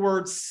text the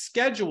word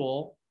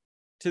schedule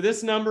to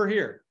this number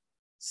here,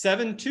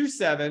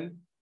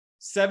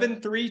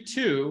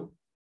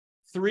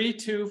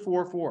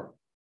 727-732-3244.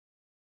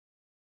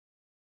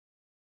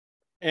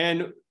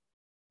 And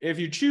if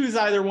you choose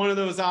either one of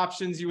those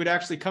options, you would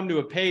actually come to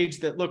a page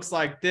that looks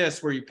like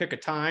this, where you pick a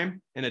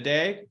time and a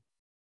day.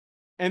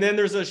 And then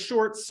there's a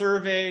short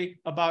survey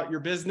about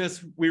your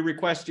business we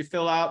request you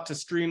fill out to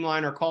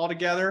streamline our call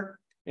together,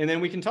 and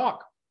then we can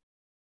talk.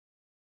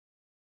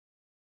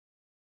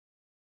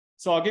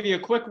 So I'll give you a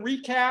quick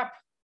recap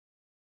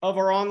of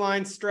our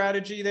online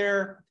strategy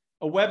there.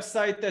 A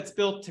website that's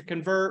built to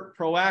convert,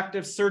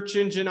 proactive search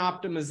engine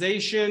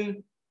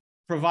optimization,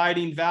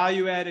 providing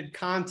value-added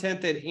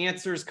content that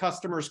answers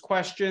customers'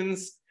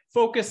 questions,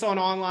 focus on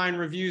online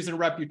reviews and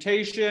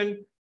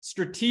reputation,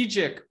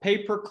 strategic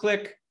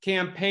pay-per-click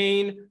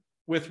campaign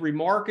with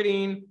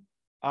remarketing,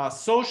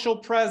 social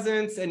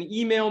presence and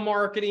email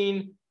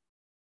marketing,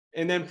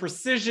 and then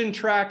precision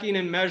tracking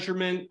and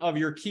measurement of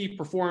your key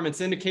performance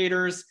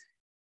indicators,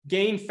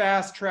 gain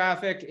fast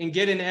traffic, and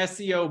get an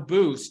SEO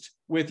boost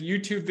with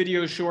YouTube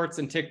video shorts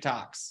and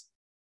TikToks.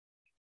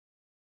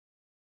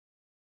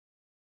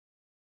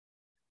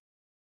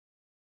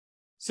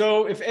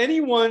 So if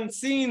anyone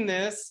seeing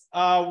this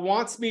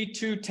wants me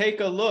to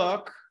take a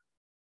look,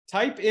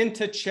 type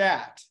into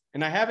chat.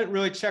 And I haven't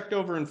really checked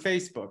over in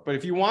Facebook, but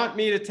if you want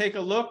me to take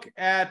a look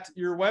at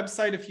your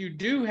website, if you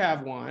do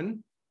have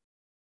one,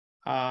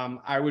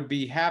 I would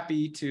be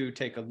happy to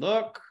take a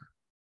look.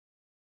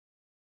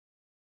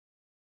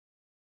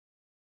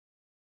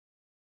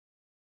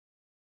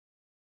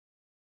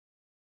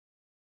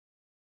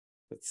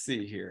 Let's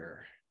see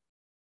here.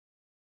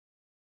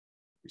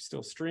 We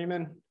still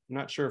streaming? I'm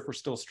not sure if we're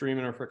still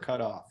streaming or if we're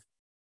cut off.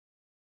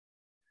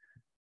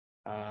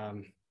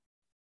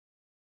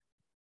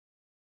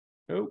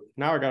 Oh,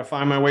 now I got to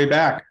find my way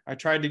back. I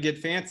tried to get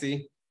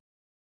fancy.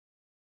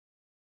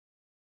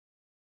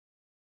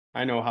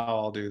 I know how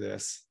I'll do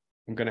this.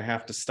 I'm going to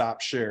have to stop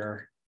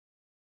share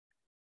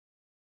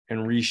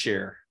and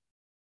reshare.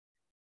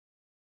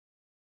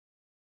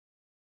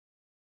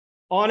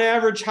 On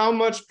average, how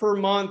much per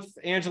month?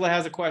 Angela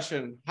has a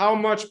question. How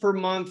much per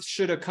month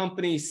should a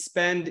company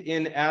spend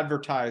in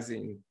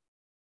advertising?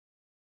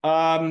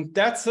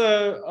 That's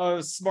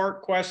a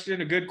smart question,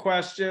 a good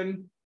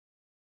question.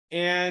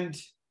 And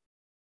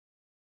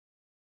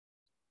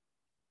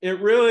it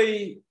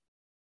really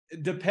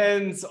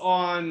depends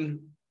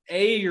on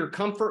your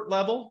comfort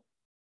level.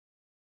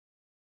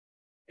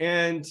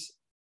 And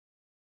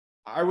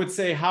I would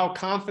say how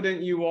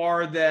confident you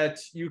are that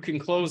you can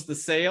close the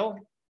sale.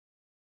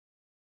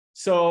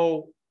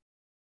 So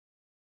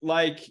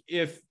like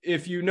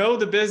if you know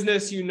the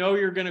business, you know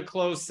you're going to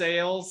close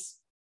sales,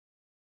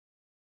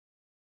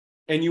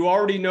 and you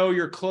already know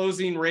your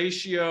closing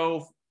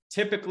ratio,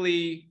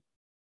 typically,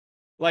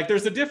 like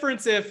there's a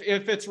difference if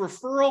it's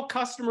referral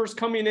customers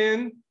coming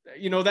in,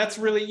 that's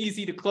really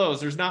easy to close.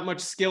 There's not much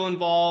skill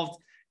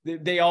involved.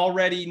 They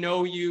already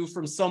know you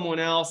from someone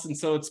else. And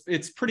so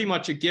it's pretty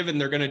much a given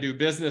they're going to do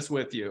business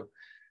with you.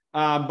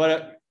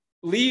 But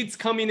leads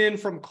coming in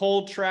from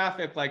cold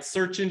traffic, like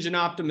search engine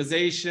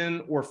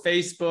optimization or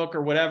Facebook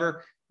or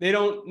whatever, they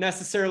don't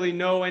necessarily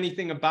know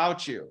anything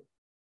about you.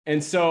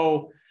 And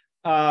so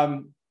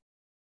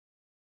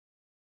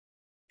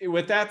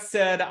with that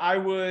said, I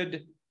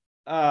would,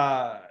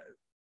 I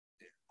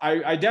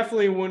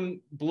definitely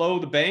wouldn't blow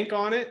the bank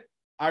on it.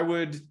 I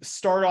would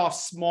start off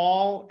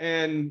small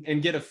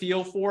and get a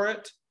feel for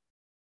it.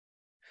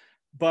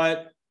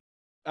 But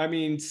I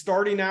mean,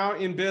 starting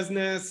out in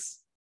business,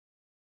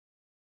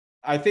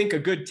 I think a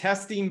good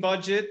testing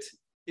budget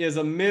is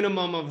a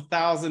minimum of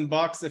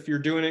 $1,000 if you're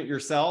doing it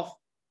yourself,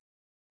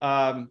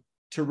 to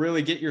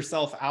really get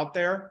yourself out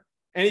there.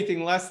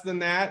 Anything less than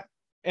that,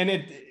 and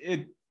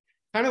it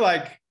kind of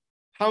like,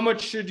 how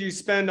much should you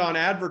spend on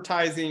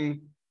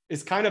advertising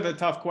is kind of a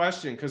tough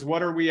question, because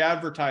what are we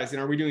advertising?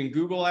 Are we doing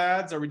Google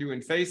ads? Are we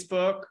doing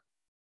Facebook,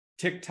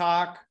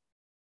 TikTok?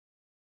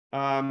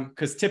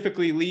 because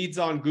typically leads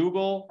on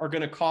Google are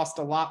going to cost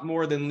a lot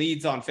more than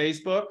leads on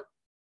Facebook,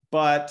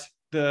 but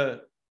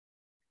the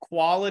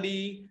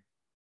quality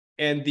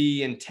and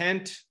the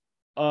intent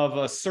of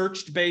a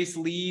search-based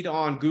lead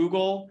on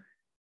Google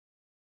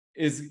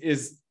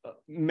is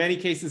many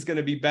cases going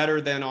to be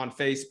better than on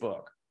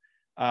Facebook.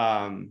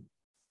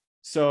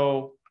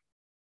 So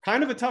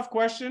kind of a tough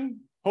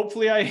question.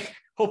 Hopefully I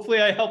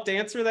helped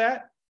answer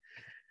that.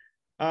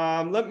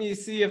 Let me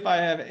see if I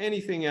have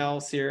anything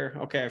else here.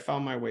 Okay, I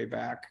found my way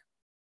back.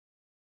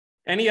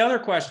 Any other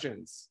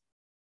questions?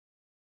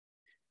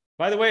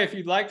 By the way, if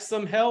you'd like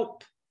some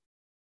help,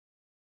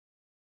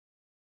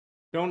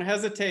 don't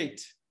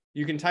hesitate.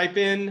 You can type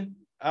in,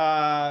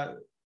 go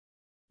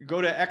to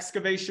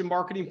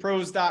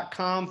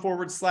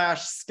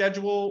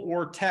excavationmarketingpros.com/schedule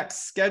or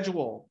text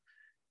schedule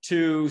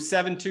to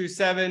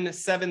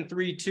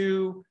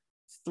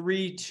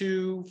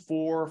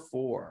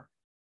 727-732-3244.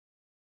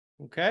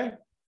 Okay.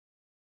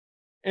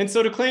 And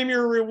so to claim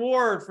your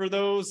reward, for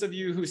those of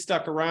you who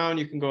stuck around,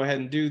 you can go ahead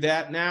and do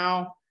that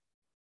now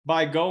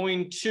by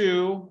going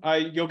to,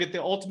 you'll get the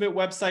ultimate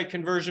website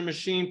conversion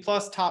machine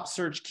plus top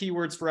search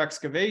keywords for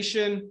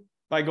excavation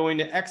by going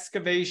to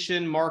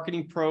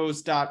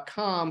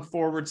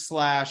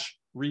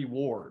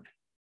excavationmarketingpros.com/reward.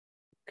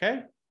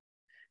 Okay.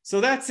 So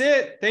that's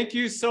it. Thank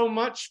you so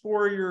much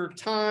for your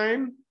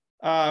time.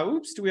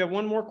 Oops, do we have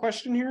one more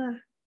question here?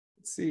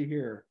 Let's see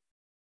here.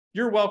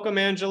 You're welcome,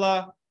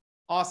 Angela.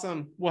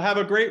 Awesome. Well, have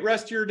a great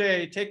rest of your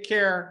day. Take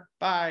care.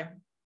 Bye.